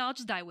 no, I'll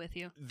just die with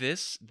you.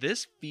 This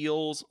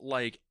feels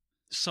like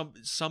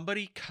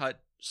somebody cut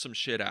some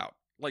shit out.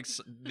 Like,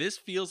 this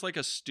feels like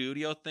a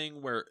studio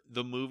thing where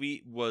the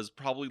movie was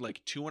probably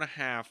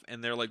 2.5,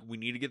 and they're like, we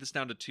need to get this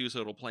down to 2 so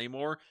it'll play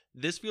more.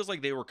 This feels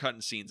like they were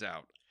cutting scenes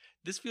out.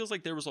 This feels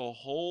like there was a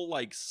whole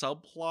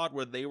subplot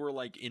where they were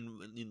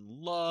in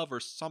love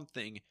or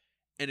something,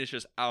 and it's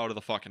just out of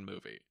the fucking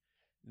movie.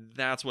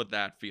 That's what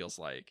that feels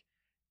like.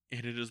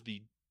 And it is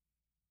the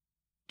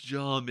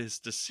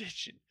dumbest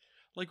decision.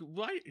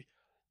 Why?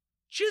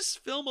 Just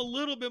film a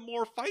little bit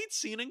more fight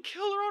scene and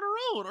kill her on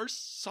her own or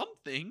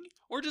something.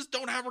 Or just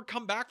don't have her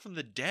come back from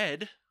the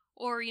dead.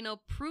 Or,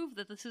 prove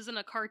that this isn't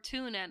a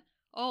cartoon and,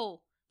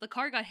 oh, the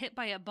car got hit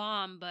by a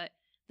bomb, but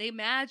they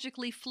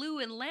magically flew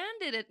and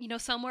landed it,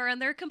 somewhere,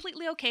 and they're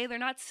completely okay. They're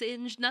not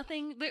singed,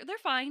 nothing. They're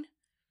fine.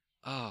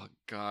 Oh,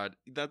 God.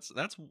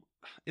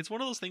 It's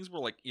one of those things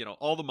where,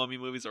 all the Mummy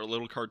movies are a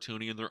little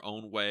cartoony in their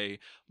own way,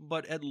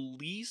 but at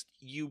least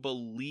you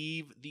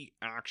believe the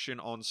action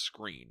on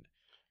screen.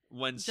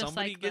 When just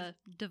somebody gets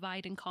the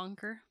divide and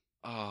conquer.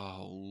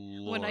 Oh,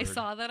 Lord. When I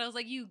saw that, I was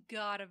like, you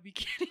gotta be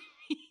kidding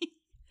me.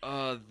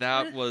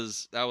 That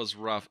was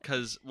rough,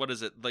 because what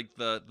is it?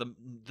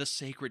 The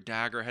sacred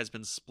dagger has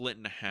been split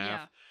in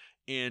half,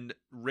 and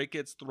Rick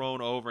gets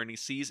thrown over, and he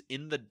sees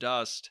in the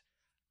dust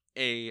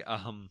a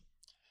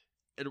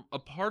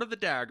part of the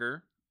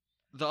dagger.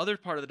 The other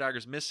part of the dagger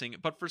is missing,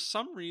 but for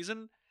some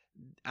reason,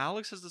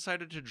 Alex has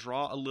decided to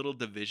draw a little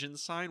division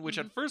sign, which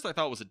at first I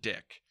thought was a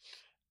dick.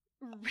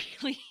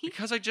 Really?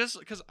 Because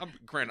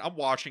I'm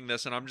watching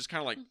this, and I'm just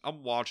kind of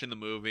I'm watching the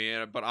movie,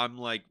 but I'm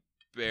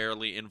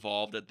barely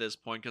involved at this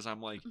point, because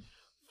I'm like,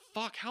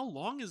 fuck, how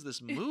long is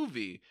this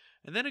movie?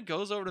 And then it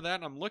goes over to that,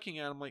 and I'm looking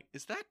at it, I'm like,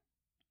 is that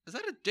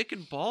a dick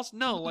and balls?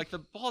 No, the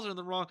balls are in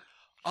the wrong.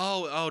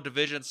 Oh,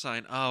 division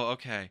sign. Oh,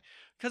 okay.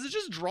 Because it's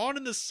just drawn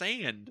in the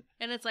sand.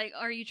 And it's like,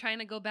 are you trying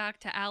to go back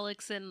to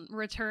Alex in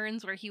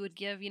Returns, where he would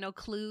give,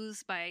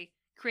 clues by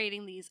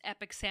creating these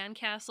epic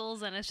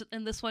sandcastles, and it's just,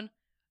 in this one,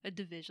 a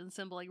division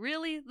symbol?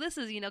 Really? This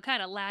is,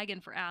 kind of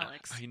lagging for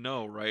Alex. I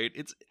know, right?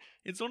 It's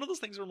one of those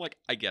things where I'm like,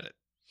 I get it.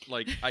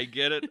 I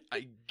get it.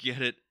 I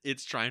get it.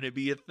 It's trying to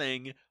be a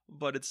thing,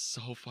 but it's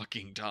so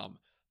fucking dumb.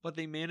 But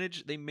they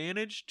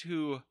manage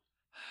to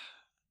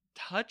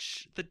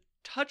touch the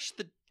touch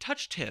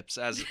tips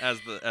as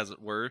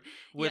it were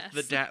with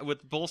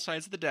with both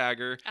sides of the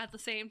dagger at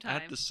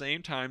the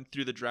same time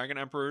through the Dragon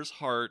Emperor's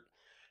heart.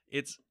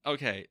 It's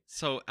okay.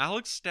 So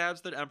Alex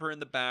stabs the Emperor in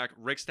the back,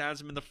 Rick stabs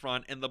him in the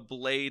front, and the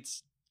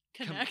blades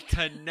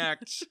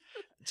connect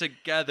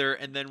together.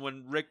 And then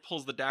when Rick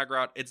pulls the dagger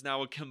out, it's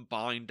now a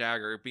combined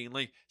dagger, being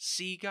like,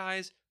 see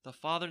guys, the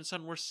father and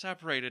son were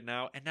separated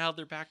now, and now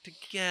they're back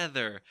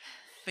together.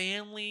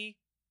 Family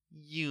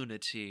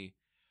unity.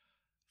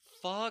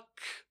 Fuck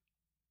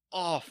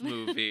off,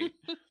 movie.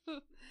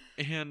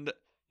 And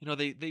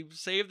they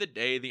save the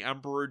day. The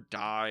Emperor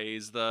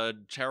dies.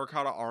 The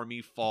Terracotta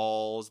Army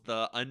falls.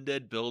 The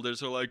undead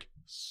builders are like,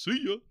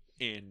 see ya,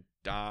 and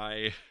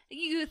die.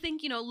 You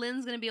think,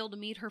 Lynn's gonna be able to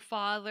meet her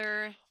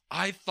father.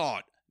 I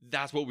thought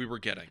that's what we were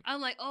getting.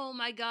 I'm like, oh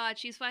my god,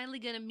 she's finally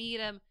gonna meet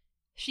him.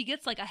 She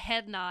gets a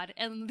head nod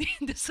and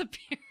then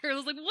disappears. I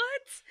was like,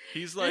 what?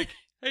 He's like,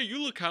 hey,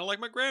 you look kind of like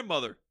my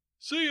grandmother.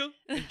 See ya.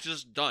 And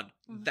just done.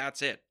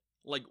 That's it.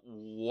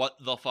 What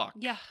the fuck?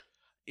 Yeah.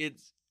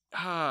 It's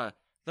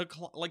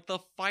the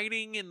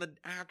fighting and the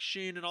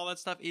action and all that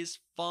stuff is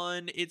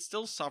fun. It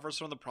still suffers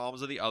from the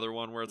problems of the other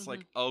one, where it's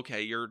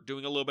okay, you're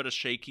doing a little bit of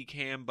shaky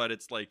cam, but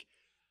it's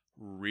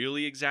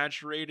really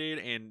exaggerated,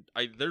 and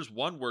there's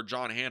one where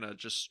John Hannah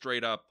just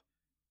straight up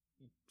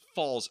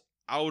falls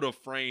out of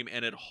frame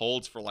and it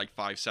holds for like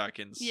 5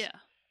 seconds. Yeah.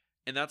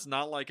 And that's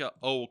not like a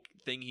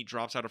thing he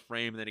drops out of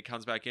frame and then he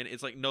comes back in.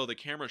 It's like, no, the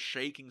camera's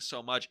shaking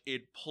so much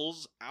it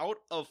pulls out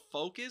of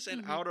focus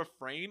and out of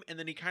frame, and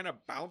then he kind of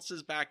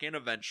bounces back in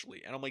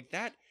eventually. And I'm like,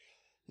 that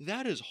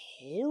is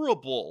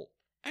horrible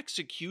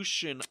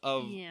execution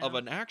of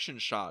an action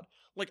shot.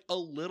 Like, a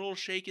little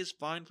shake is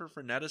fine for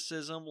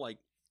freneticism, like,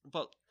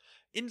 but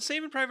in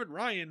Saving Private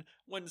Ryan,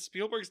 when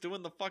Spielberg's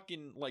doing the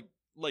fucking like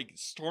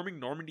storming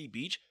Normandy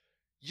Beach,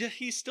 yeah,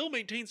 he still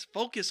maintains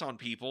focus on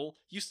people.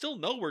 You still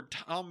know where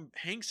Tom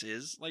Hanks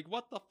is. Like,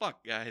 what the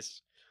fuck,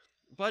 guys?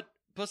 But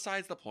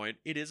besides the point,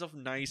 it is a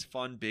nice,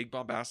 fun, big,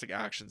 bombastic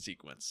action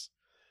sequence.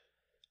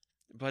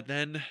 But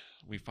then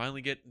we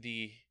finally get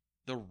the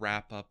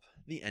wrap-up,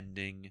 the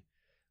ending.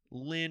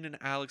 Lynn and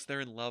Alex,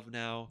 they're in love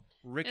now.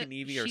 Rick and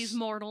Evie are... She's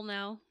mortal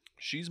now.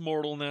 She's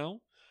mortal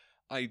now.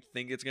 I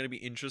think it's going to be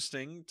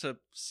interesting to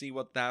see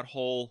what that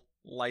whole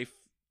life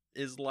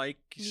is like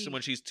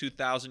when she's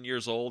 2,000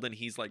 years old and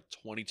he's like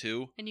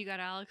 22. And you got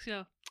Alex,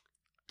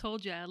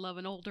 told you I love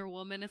an older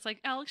woman. It's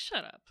like, Alex,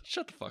 shut up.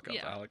 Shut the fuck up,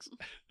 Alex.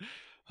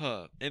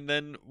 And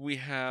then we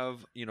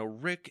have,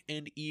 Rick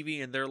and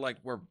Evie, and they're like,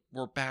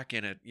 we're back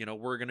in it.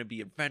 We're going to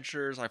be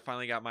adventurers. I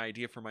finally got my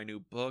idea for my new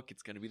book.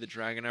 It's going to be The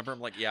Dragon Emperor.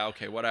 I'm like, yeah,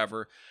 okay,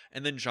 whatever.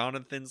 And then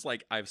Jonathan's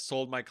like, I've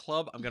sold my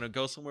club. I'm going to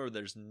go somewhere where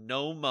there's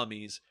no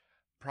mummies.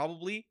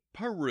 Probably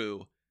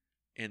Peru.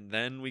 And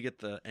then we get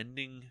the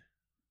ending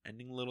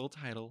little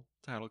title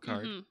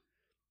card.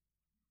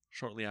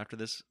 Shortly after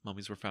this,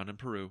 mummies were found in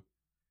Peru.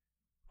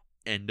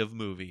 End of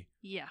movie.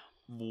 Yeah.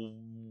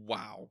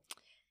 Wow.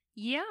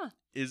 Yeah.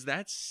 Is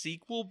that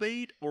sequel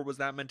bait, or was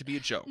that meant to be a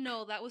joke?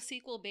 No, that was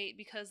sequel bait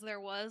because there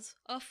was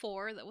a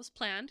 4 that was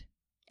planned,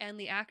 and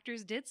the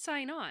actors did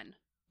sign on.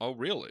 Oh,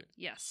 really?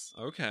 Yes.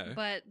 Okay.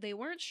 But they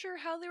weren't sure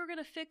how they were going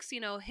to fix,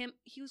 him.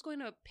 He was going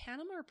to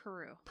Panama or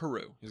Peru?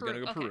 Peru. He's going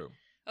to go Peru.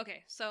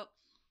 Okay, so,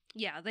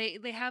 yeah,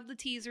 they have the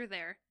teaser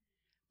there.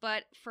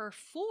 But for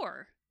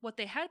 4, what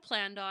they had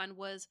planned on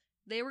was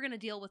they were going to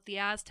deal with the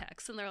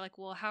Aztecs. And they're like,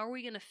 well, how are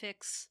we going to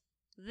fix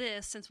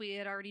this since we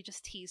had already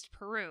just teased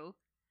Peru?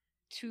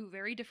 2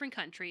 very different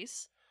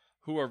countries.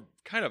 Who are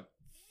kind of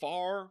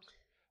far,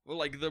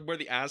 like where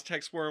the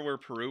Aztecs were and where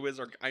Peru is,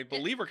 I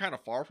believe are kind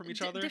of far from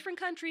each other. Different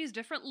countries,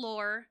 different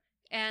lore.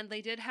 And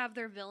they did have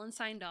their villain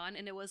signed on,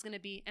 and it was going to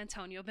be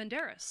Antonio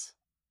Banderas.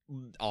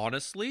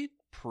 Honestly,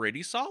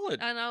 pretty solid.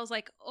 And I was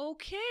like,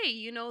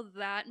 okay,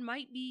 that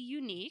might be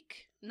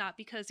unique. Not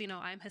because,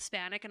 I'm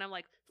Hispanic and I'm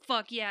like,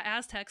 fuck yeah,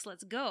 Aztecs,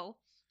 let's go.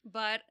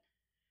 But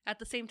at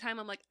the same time,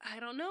 I'm like, I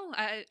don't know.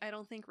 I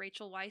don't think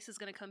Rachel Weisz is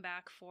going to come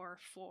back for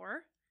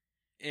 4.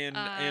 And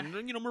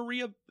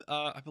Maria,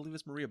 I believe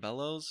it's Maria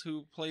Bellows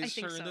who plays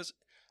her in this.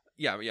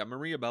 Yeah,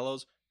 Maria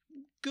Bellows.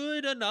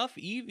 Good enough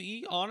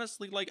Evie,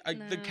 honestly. Like,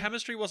 the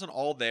chemistry wasn't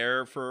all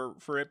there for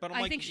it, but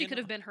I think she could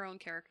have been her own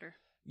character.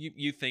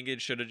 You think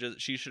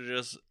she should have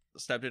just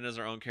stepped in as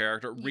her own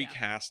character? Yeah.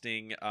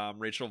 Recasting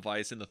Rachel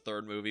Weisz in the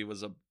 3rd movie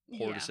was a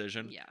poor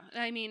decision. Yeah,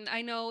 I mean,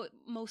 I know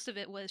most of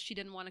it was she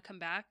didn't want to come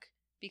back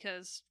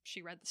because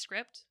she read the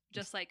script,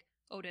 just like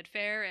Oded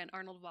Fehr and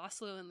Arnold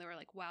Vosloo, and they were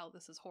like, wow,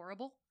 this is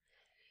horrible.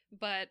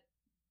 But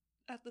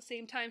at the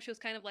same time, she was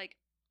kind of like,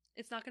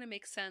 it's not going to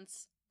make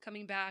sense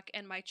coming back,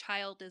 and my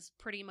child is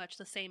pretty much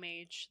the same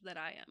age that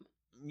I am.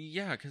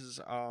 Yeah, because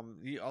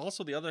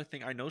also the other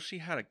thing, I know she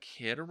had a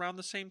kid around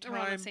the same time.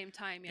 Around the same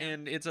time, yeah.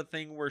 And it's a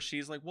thing where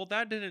she's like, well,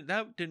 that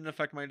didn't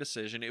affect my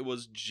decision. It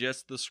was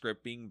just the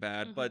script being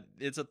bad. But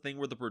it's a thing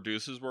where the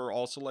producers were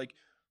also like,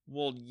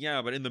 well,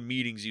 yeah, but in the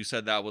meetings you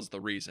said that was the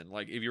reason.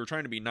 Like, if you were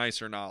trying to be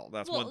nice or not,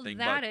 that's one thing.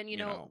 That, but, and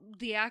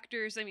the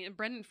actors, I mean,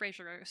 Brendan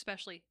Fraser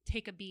especially,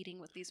 take a beating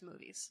with these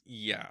movies.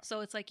 Yeah.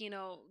 So it's like,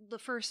 the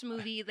first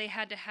movie they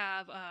had to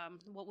have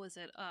what was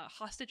it?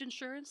 Hostage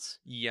insurance.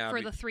 Yeah.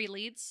 For the 3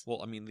 leads.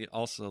 Well, I mean,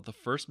 also the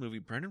first movie,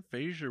 Brendan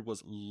Fraser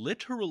was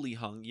literally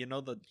hung.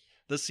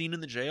 The scene in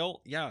the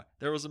jail. Yeah,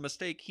 there was a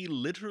mistake. He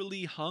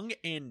literally hung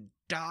and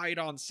died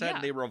on set,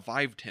 and they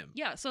revived him.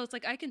 Yeah, so it's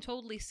like I can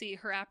totally see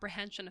her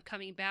apprehension of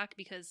coming back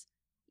because,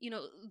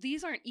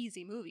 these aren't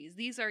easy movies.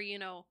 These are,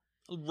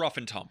 rough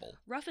and tumble.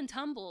 Rough and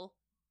tumble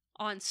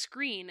on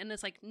screen. And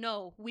it's like,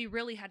 no, we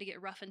really had to get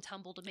rough and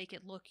tumble to make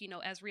it look,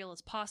 as real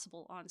as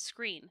possible on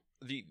screen.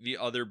 The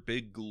other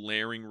big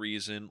glaring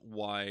reason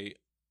why...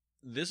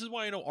 This is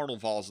why I know Arnold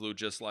Vosloo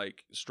just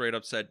like straight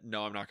up said,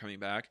 no, I'm not coming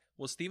back.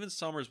 Well, Steven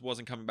Sommers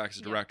wasn't coming back as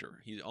a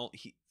director.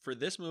 He for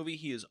this movie,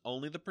 he is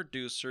only the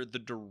producer. The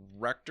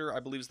director, I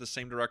believe, is the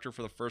same director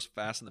for the first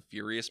Fast and the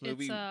Furious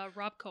movie. It's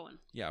Rob Cohen.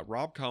 Yeah,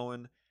 Rob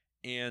Cohen.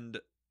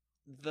 And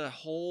the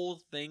whole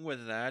thing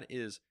with that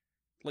is,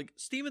 like,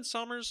 Steven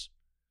Sommers,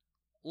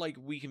 like,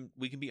 we can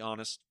be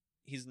honest,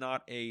 he's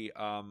not a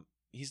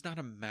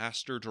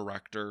master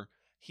director.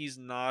 He's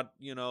not,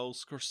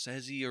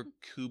 Scorsese or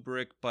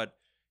Kubrick, but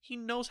he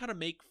knows how to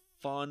make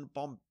fun,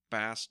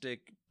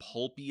 bombastic,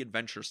 pulpy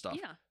adventure stuff.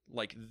 Yeah.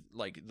 Like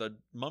the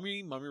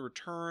Mummy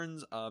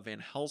Returns, Van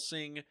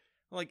Helsing,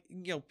 like,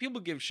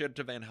 people give shit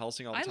to Van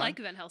Helsing all the time. I like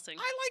Van Helsing.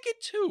 I like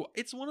it too.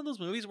 It's one of those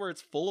movies where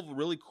it's full of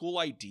really cool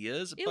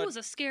ideas. It was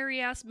a scary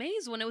ass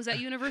maze when it was at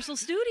Universal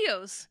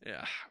Studios.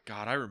 Yeah,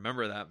 God, I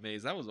remember that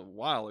maze. That was a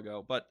while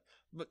ago. But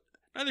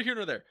neither here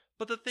nor there.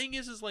 But the thing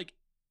is like,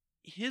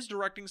 his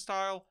directing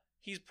style,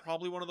 he's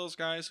probably one of those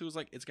guys who's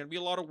like, it's gonna be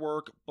a lot of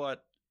work,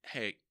 but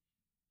hey,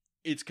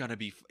 it's gonna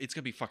be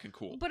fucking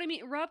cool. But I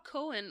mean, Rob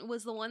Cohen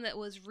was the one that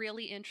was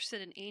really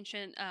interested in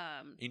ancient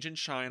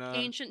China,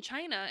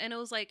 and it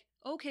was like,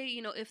 okay,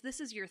 if this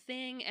is your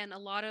thing, and a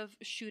lot of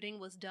shooting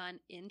was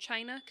done in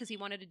China because he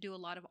wanted to do a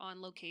lot of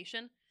on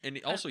location, and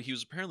also he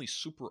was apparently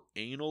super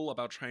anal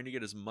about trying to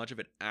get as much of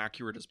it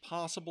accurate as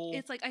possible.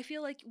 It's like, I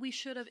feel like we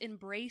should have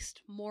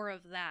embraced more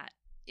of that.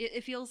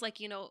 It feels like,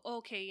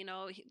 okay,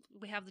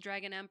 we have the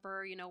Dragon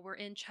Emperor, we're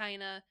in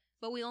China,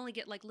 but we only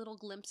get like little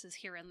glimpses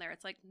here and there.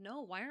 It's like,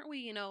 no, why aren't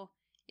we,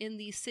 in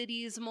these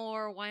cities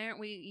more? Why aren't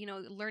we,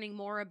 learning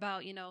more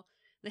about,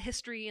 the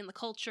history and the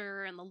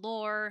culture and the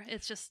lore?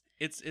 It's just,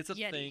 it's a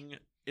Yeti. thing.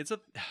 It's a,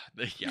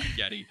 yeah,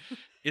 Yeti.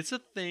 It's a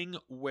thing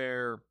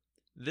where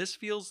this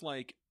feels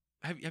like,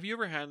 have you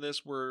ever had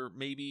this where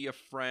maybe a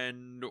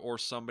friend or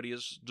somebody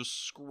is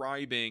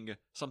describing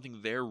something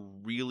they're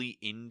really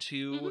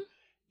into, mm-hmm.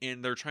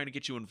 and they're trying to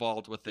get you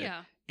involved with it,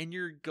 yeah. and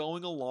you're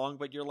going along,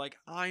 but you're like,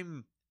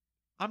 I'm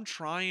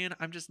trying,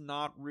 I'm just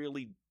not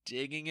really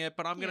digging it,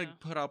 but I'm going to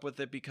put up with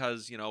it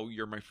because,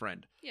 you're my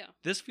friend. Yeah.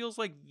 This feels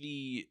like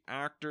the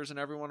actors and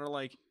everyone are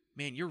like,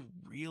 man, you're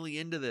really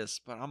into this,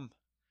 but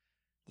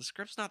the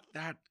script's not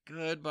that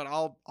good, but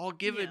I'll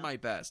give it my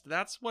best.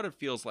 That's what it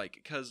feels like,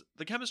 because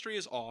the chemistry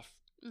is off,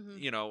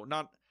 mm-hmm.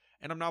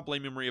 And I'm not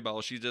blaming Maria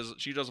Bello. She does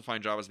a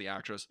fine job as the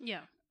actress.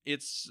 Yeah.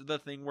 It's the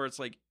thing where it's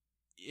like,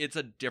 it's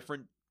a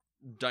different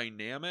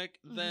dynamic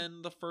mm-hmm.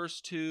 than the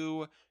first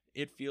two.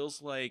 It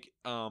feels like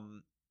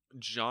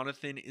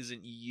Jonathan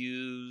isn't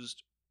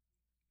used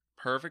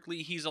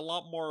perfectly. He's a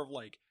lot more of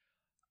like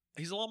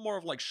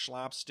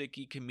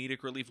slapsticky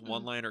comedic relief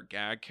one-liner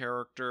gag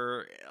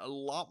character, a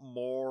lot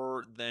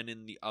more than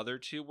in the other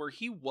two, where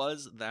he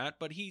was that,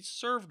 but he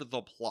served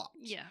the plot.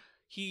 Yeah.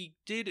 He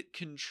did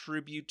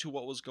contribute to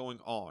what was going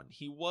on.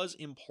 He was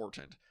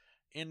important.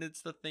 And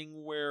it's the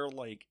thing where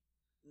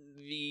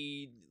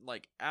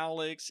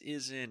Alex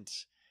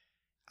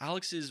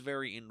is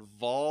very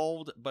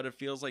involved, but it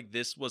feels like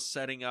this was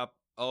setting up,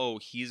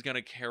 he's going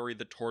to carry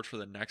the torch for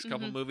the next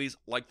couple mm-hmm. movies,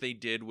 like they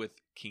did with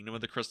Kingdom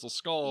of the Crystal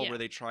Skull, where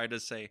they tried to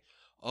say,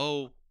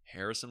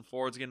 Harrison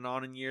Ford's getting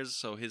on in years,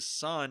 so his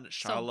son,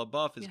 Shia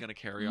LaBeouf, is going to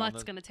carry on.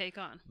 Mutt's going to take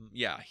on.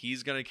 Yeah,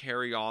 he's going to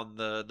carry on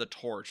the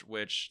torch,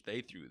 which they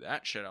threw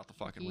that shit out the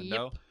fucking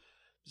window. Yep.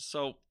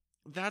 So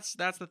that's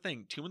the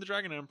thing. Tomb of the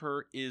Dragon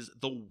Emperor is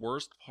the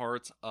worst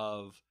parts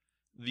of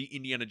the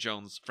Indiana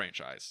Jones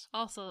franchise.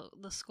 Also,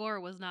 the score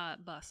was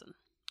not bussin'.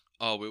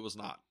 Oh, it was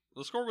not.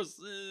 The score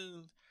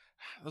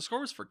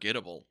was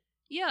forgettable.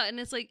 Yeah, and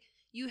it's like,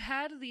 you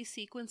had these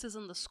sequences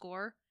in the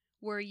score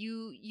where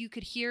you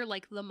could hear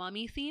like the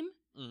Mummy theme,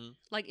 mm-hmm.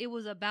 like it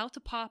was about to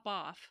pop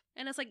off,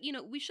 and it's like,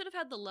 we should have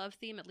had the love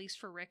theme at least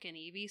for Rick and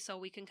Evie, so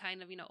we can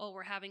kind of,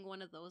 we're having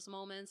one of those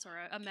moments or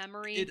a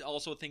memory. It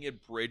also think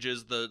it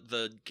bridges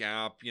the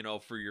gap,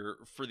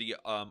 for the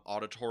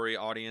auditory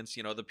audience,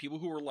 the people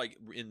who are like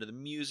into the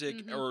music,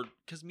 mm-hmm. or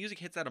because music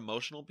hits that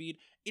emotional beat,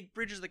 it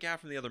bridges the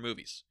gap from the other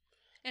movies.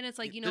 And it's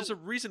like, there's a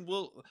reason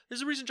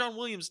John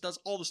Williams does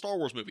all the Star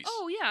Wars movies.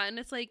 Oh yeah, and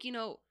it's like,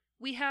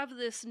 we have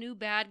this new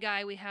bad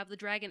guy, we have the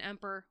Dragon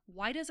Emperor.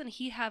 Why doesn't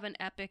he have an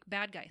epic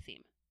bad guy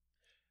theme?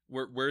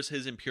 Where's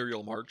his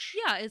Imperial March?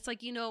 Yeah, it's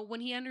like, when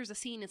he enters a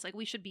scene, it's like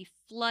we should be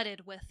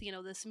flooded with,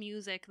 this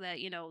music that,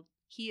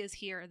 he is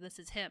here, this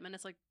is him. And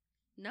it's like,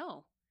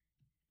 no.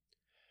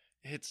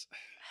 It's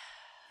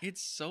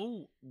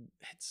so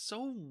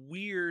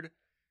weird,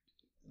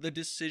 the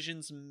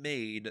decisions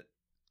made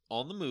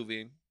on the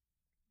movie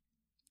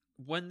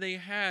when they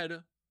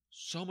had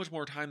so much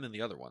more time than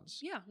the other ones.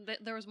 Yeah,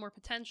 there was more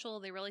potential.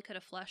 They really could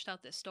have fleshed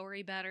out this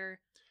story better.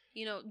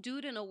 Do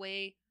it in a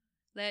way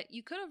that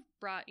you could have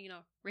brought,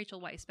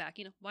 Rachel Weisz back.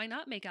 Why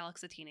not make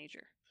Alex a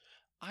teenager?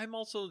 I'm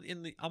also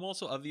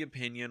of the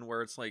opinion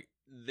where it's like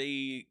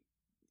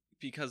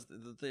because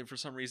for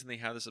some reason they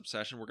have this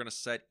obsession, we're going to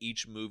set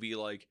each movie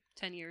like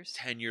 10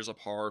 years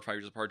apart, 5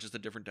 years apart, just a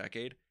different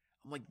decade.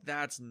 I'm like,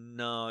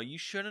 no, you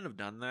shouldn't have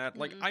done that.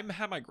 Like, I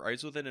had my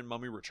gripes with it in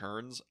Mummy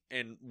Returns,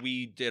 and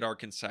we did our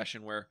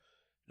concession where,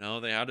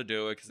 no, they had to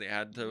do it because they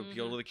had to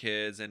appeal to the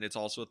kids, and it's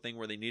also a thing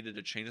where they needed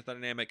to change the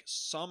dynamic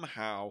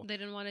somehow. They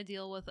didn't want to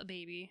deal with a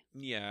baby.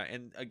 Yeah,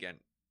 and again,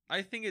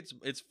 I think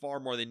it's far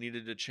more they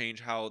needed to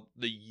change how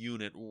the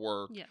unit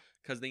worked. Yeah.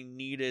 Because they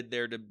needed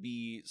there to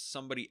be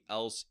somebody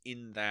else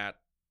in that,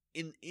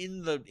 in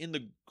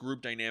the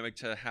group dynamic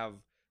to have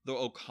the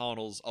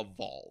O'Connells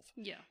evolve.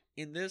 Yeah.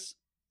 In this,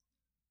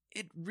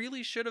 it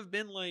really should have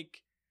been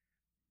like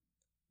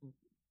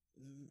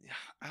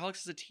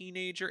Alex is a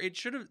teenager. It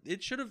should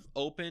have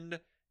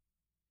opened.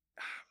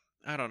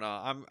 I don't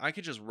know. I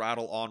could just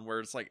rattle on where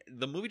it's like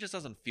the movie just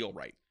doesn't feel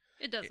right.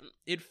 It doesn't.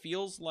 It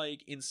feels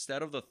like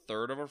instead of the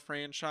third of a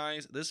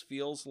franchise, this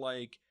feels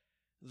like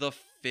the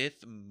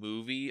 5th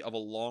movie of a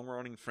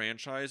long-running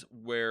franchise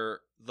where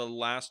the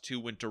last 2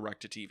 went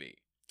direct to TV.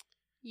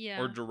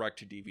 Yeah. Or direct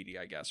to DVD,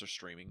 I guess, or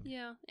streaming.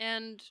 Yeah,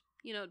 and,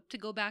 to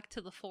go back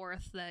to the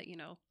 4th that,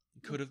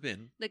 Could have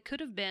been. That could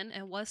have been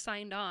and was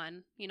signed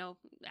on.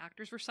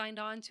 Actors were signed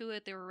on to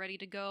it. They were ready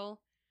to go.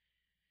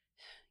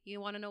 You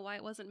want to know why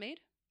it wasn't made?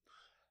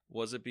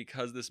 Was it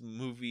because this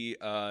movie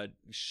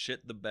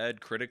shit the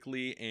bed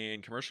critically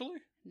and commercially?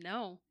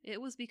 No,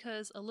 it was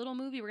because a little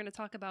movie we're going to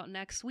talk about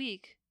next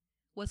week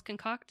was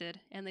concocted,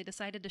 and they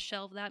decided to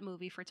shelve that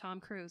movie for Tom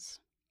Cruise.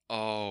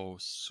 Oh,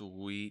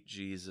 sweet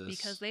Jesus.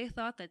 Because they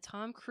thought that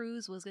Tom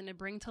Cruise was going to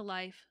bring to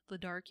life the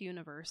Dark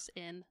Universe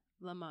in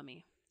The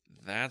Mummy.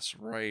 That's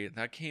right.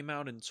 That came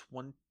out in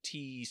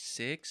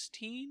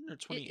 2016 or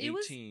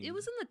 2018? It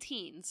was in the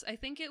teens. I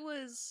think it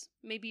was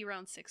maybe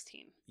around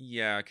 16.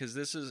 Yeah, because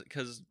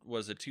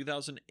was it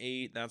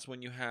 2008? That's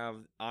when you have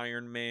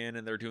Iron Man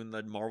and they're doing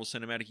the Marvel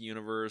Cinematic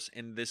Universe,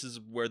 and this is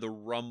where the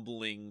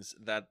rumblings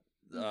that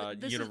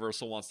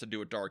Universal wants to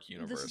do a Dark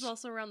Universe. This is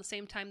also around the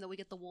same time that we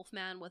get the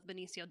Wolfman with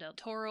Benicio del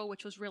Toro,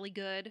 which was really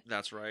good.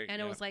 That's right. And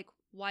it was like,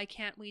 why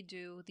can't we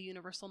do the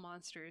Universal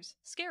monsters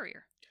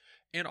scarier?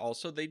 And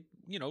also,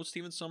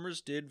 Steven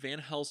Sommers did Van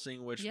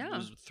Helsing, which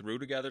was threw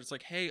together. It's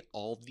like, hey,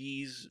 all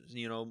these,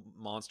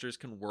 monsters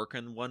can work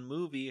in one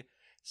movie.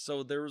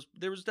 So there was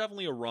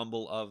definitely a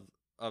rumble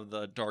of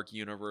the Dark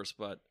Universe,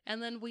 but...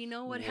 And then we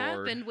know what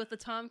happened with the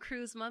Tom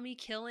Cruise mummy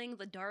killing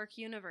the Dark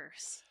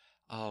Universe.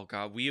 Oh,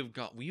 God, we've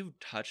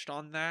touched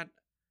on that,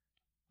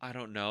 I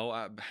don't know,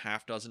 a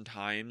half dozen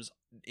times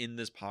in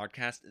this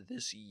podcast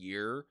this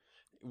year.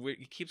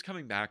 It keeps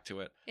coming back to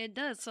it. It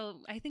does,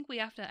 so I think we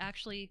have to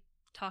actually...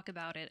 talk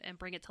about it and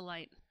bring it to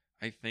light.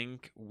 I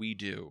think we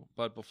do.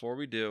 But before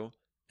we do,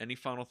 any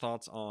final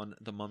thoughts on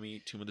The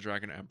Mummy, Tomb of the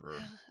Dragon Emperor?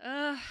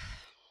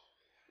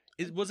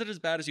 Was it as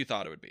bad as you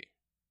thought it would be?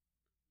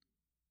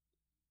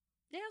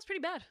 Yeah, it was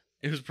pretty bad.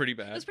 It was pretty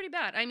bad? It was pretty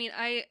bad. I mean,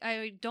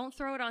 I don't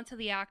throw it onto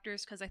the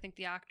actors because I think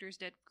the actors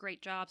did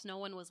great jobs. No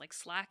one was,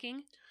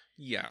 slacking.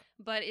 Yeah.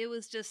 But it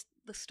was just,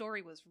 the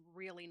story was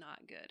really not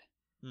good.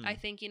 I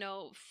think,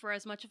 for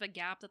as much of a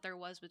gap that there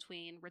was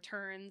between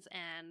Returns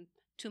and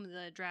Tomb of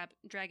the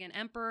Dragon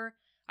Emperor,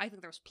 I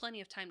think there was plenty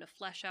of time to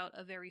flesh out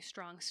a very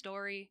strong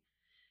story.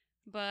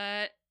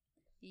 But,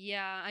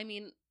 yeah, I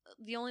mean,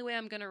 the only way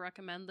I'm going to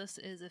recommend this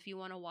is if you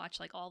want to watch,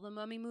 all the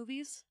Mummy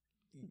movies,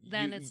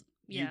 then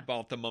you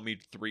bought the Mummy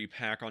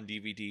 3-pack on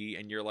DVD,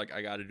 and you're like,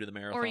 I got to do the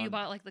marathon. Or you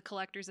bought, the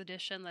collector's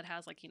edition that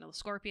has, the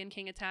Scorpion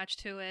King attached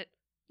to it.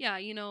 Yeah,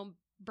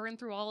 burn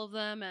through all of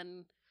them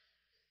and...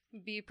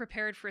 be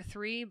prepared for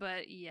 3,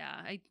 but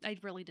yeah, I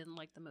really didn't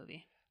like the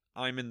movie.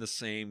 I'm in the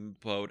same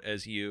boat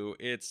as you.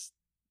 It's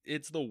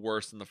the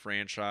worst in the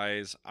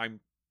franchise.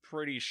 I'm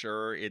pretty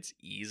sure it's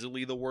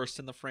easily the worst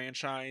in the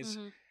franchise.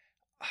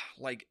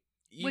 Mm-hmm.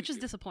 Which is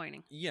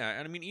disappointing. Yeah,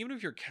 and I mean, even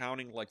if you're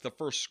counting the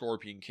first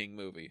Scorpion King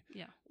movie,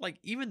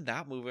 even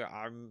that movie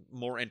I'm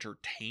more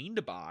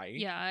entertained by.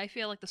 Yeah, I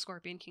feel like the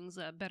Scorpion King's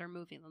a better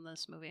movie than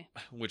this movie.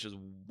 Which is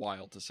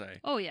wild to say.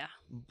 Oh yeah.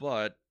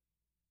 But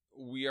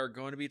we are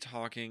going to be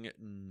talking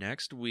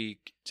next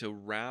week to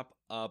wrap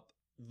up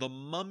the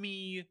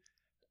Mummy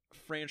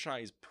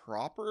franchise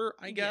proper,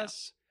 I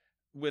guess,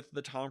 with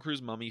the Tom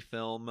Cruise Mummy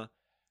film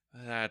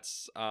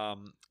that's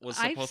was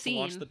supposed to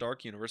launch the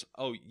Dark Universe.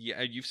 Oh,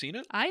 yeah, you've seen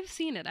it? I've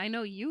seen it. I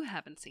know you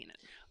haven't seen it.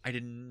 I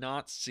did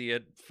not see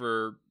it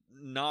for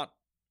not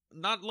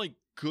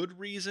good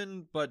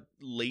reason, but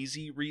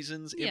lazy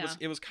reasons.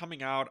 It was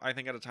coming out, I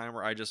think, at a time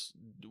where I just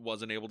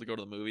wasn't able to go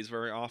to the movies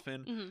very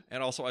often. Mm-hmm.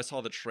 And also I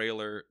saw the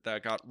trailer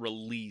that got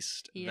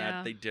released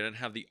that they didn't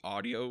have the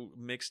audio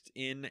mixed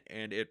in,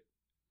 and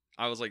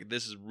I was like,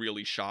 this is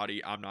really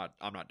shoddy. I'm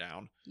not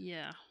down.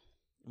 Yeah.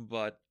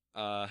 But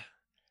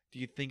do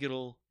you think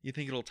it'll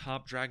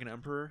top Dragon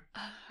Emperor?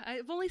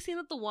 I've only seen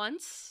it the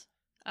once.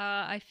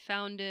 I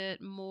found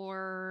it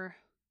more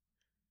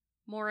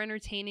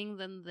entertaining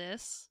than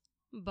this.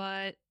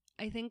 But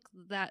I think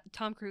that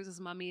Tom Cruise's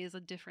Mummy is a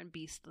different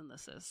beast than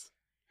this is.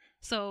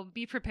 So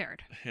be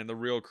prepared. And the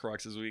real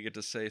crux is we get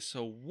to say,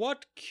 so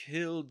what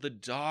killed the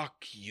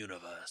Dark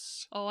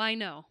Universe? Oh, I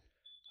know.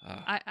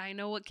 I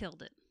know what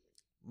killed it.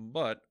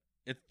 But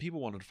if people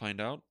wanted to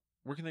find out,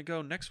 where can they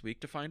go next week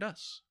to find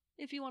us?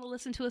 If you want to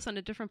listen to us on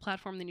a different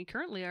platform than you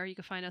currently are, you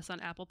can find us on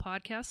Apple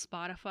Podcasts,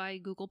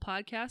 Spotify, Google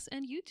Podcasts,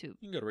 and YouTube.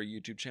 You can go to our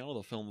YouTube channel,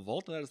 The Film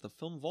Vault. That is The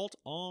Film Vault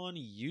on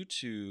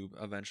YouTube.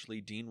 Eventually,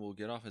 Dean will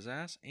get off his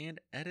ass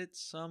and edit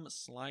some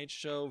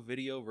slideshow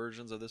video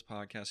versions of this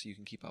podcast so you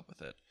can keep up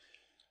with it.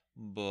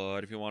 But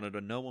if you wanted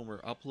to know when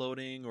we're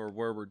uploading or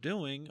where we're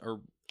doing, or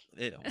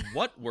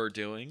what we're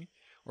doing,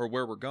 or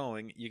where we're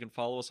going, you can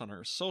follow us on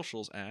our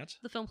socials at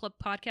The Film Club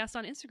Podcast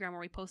on Instagram,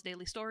 where we post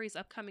daily stories,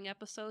 upcoming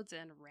episodes,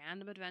 and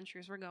random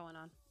adventures we're going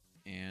on.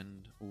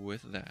 And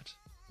with that,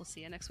 we'll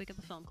see you next week at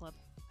The Film Club.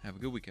 Have a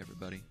good week,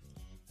 everybody.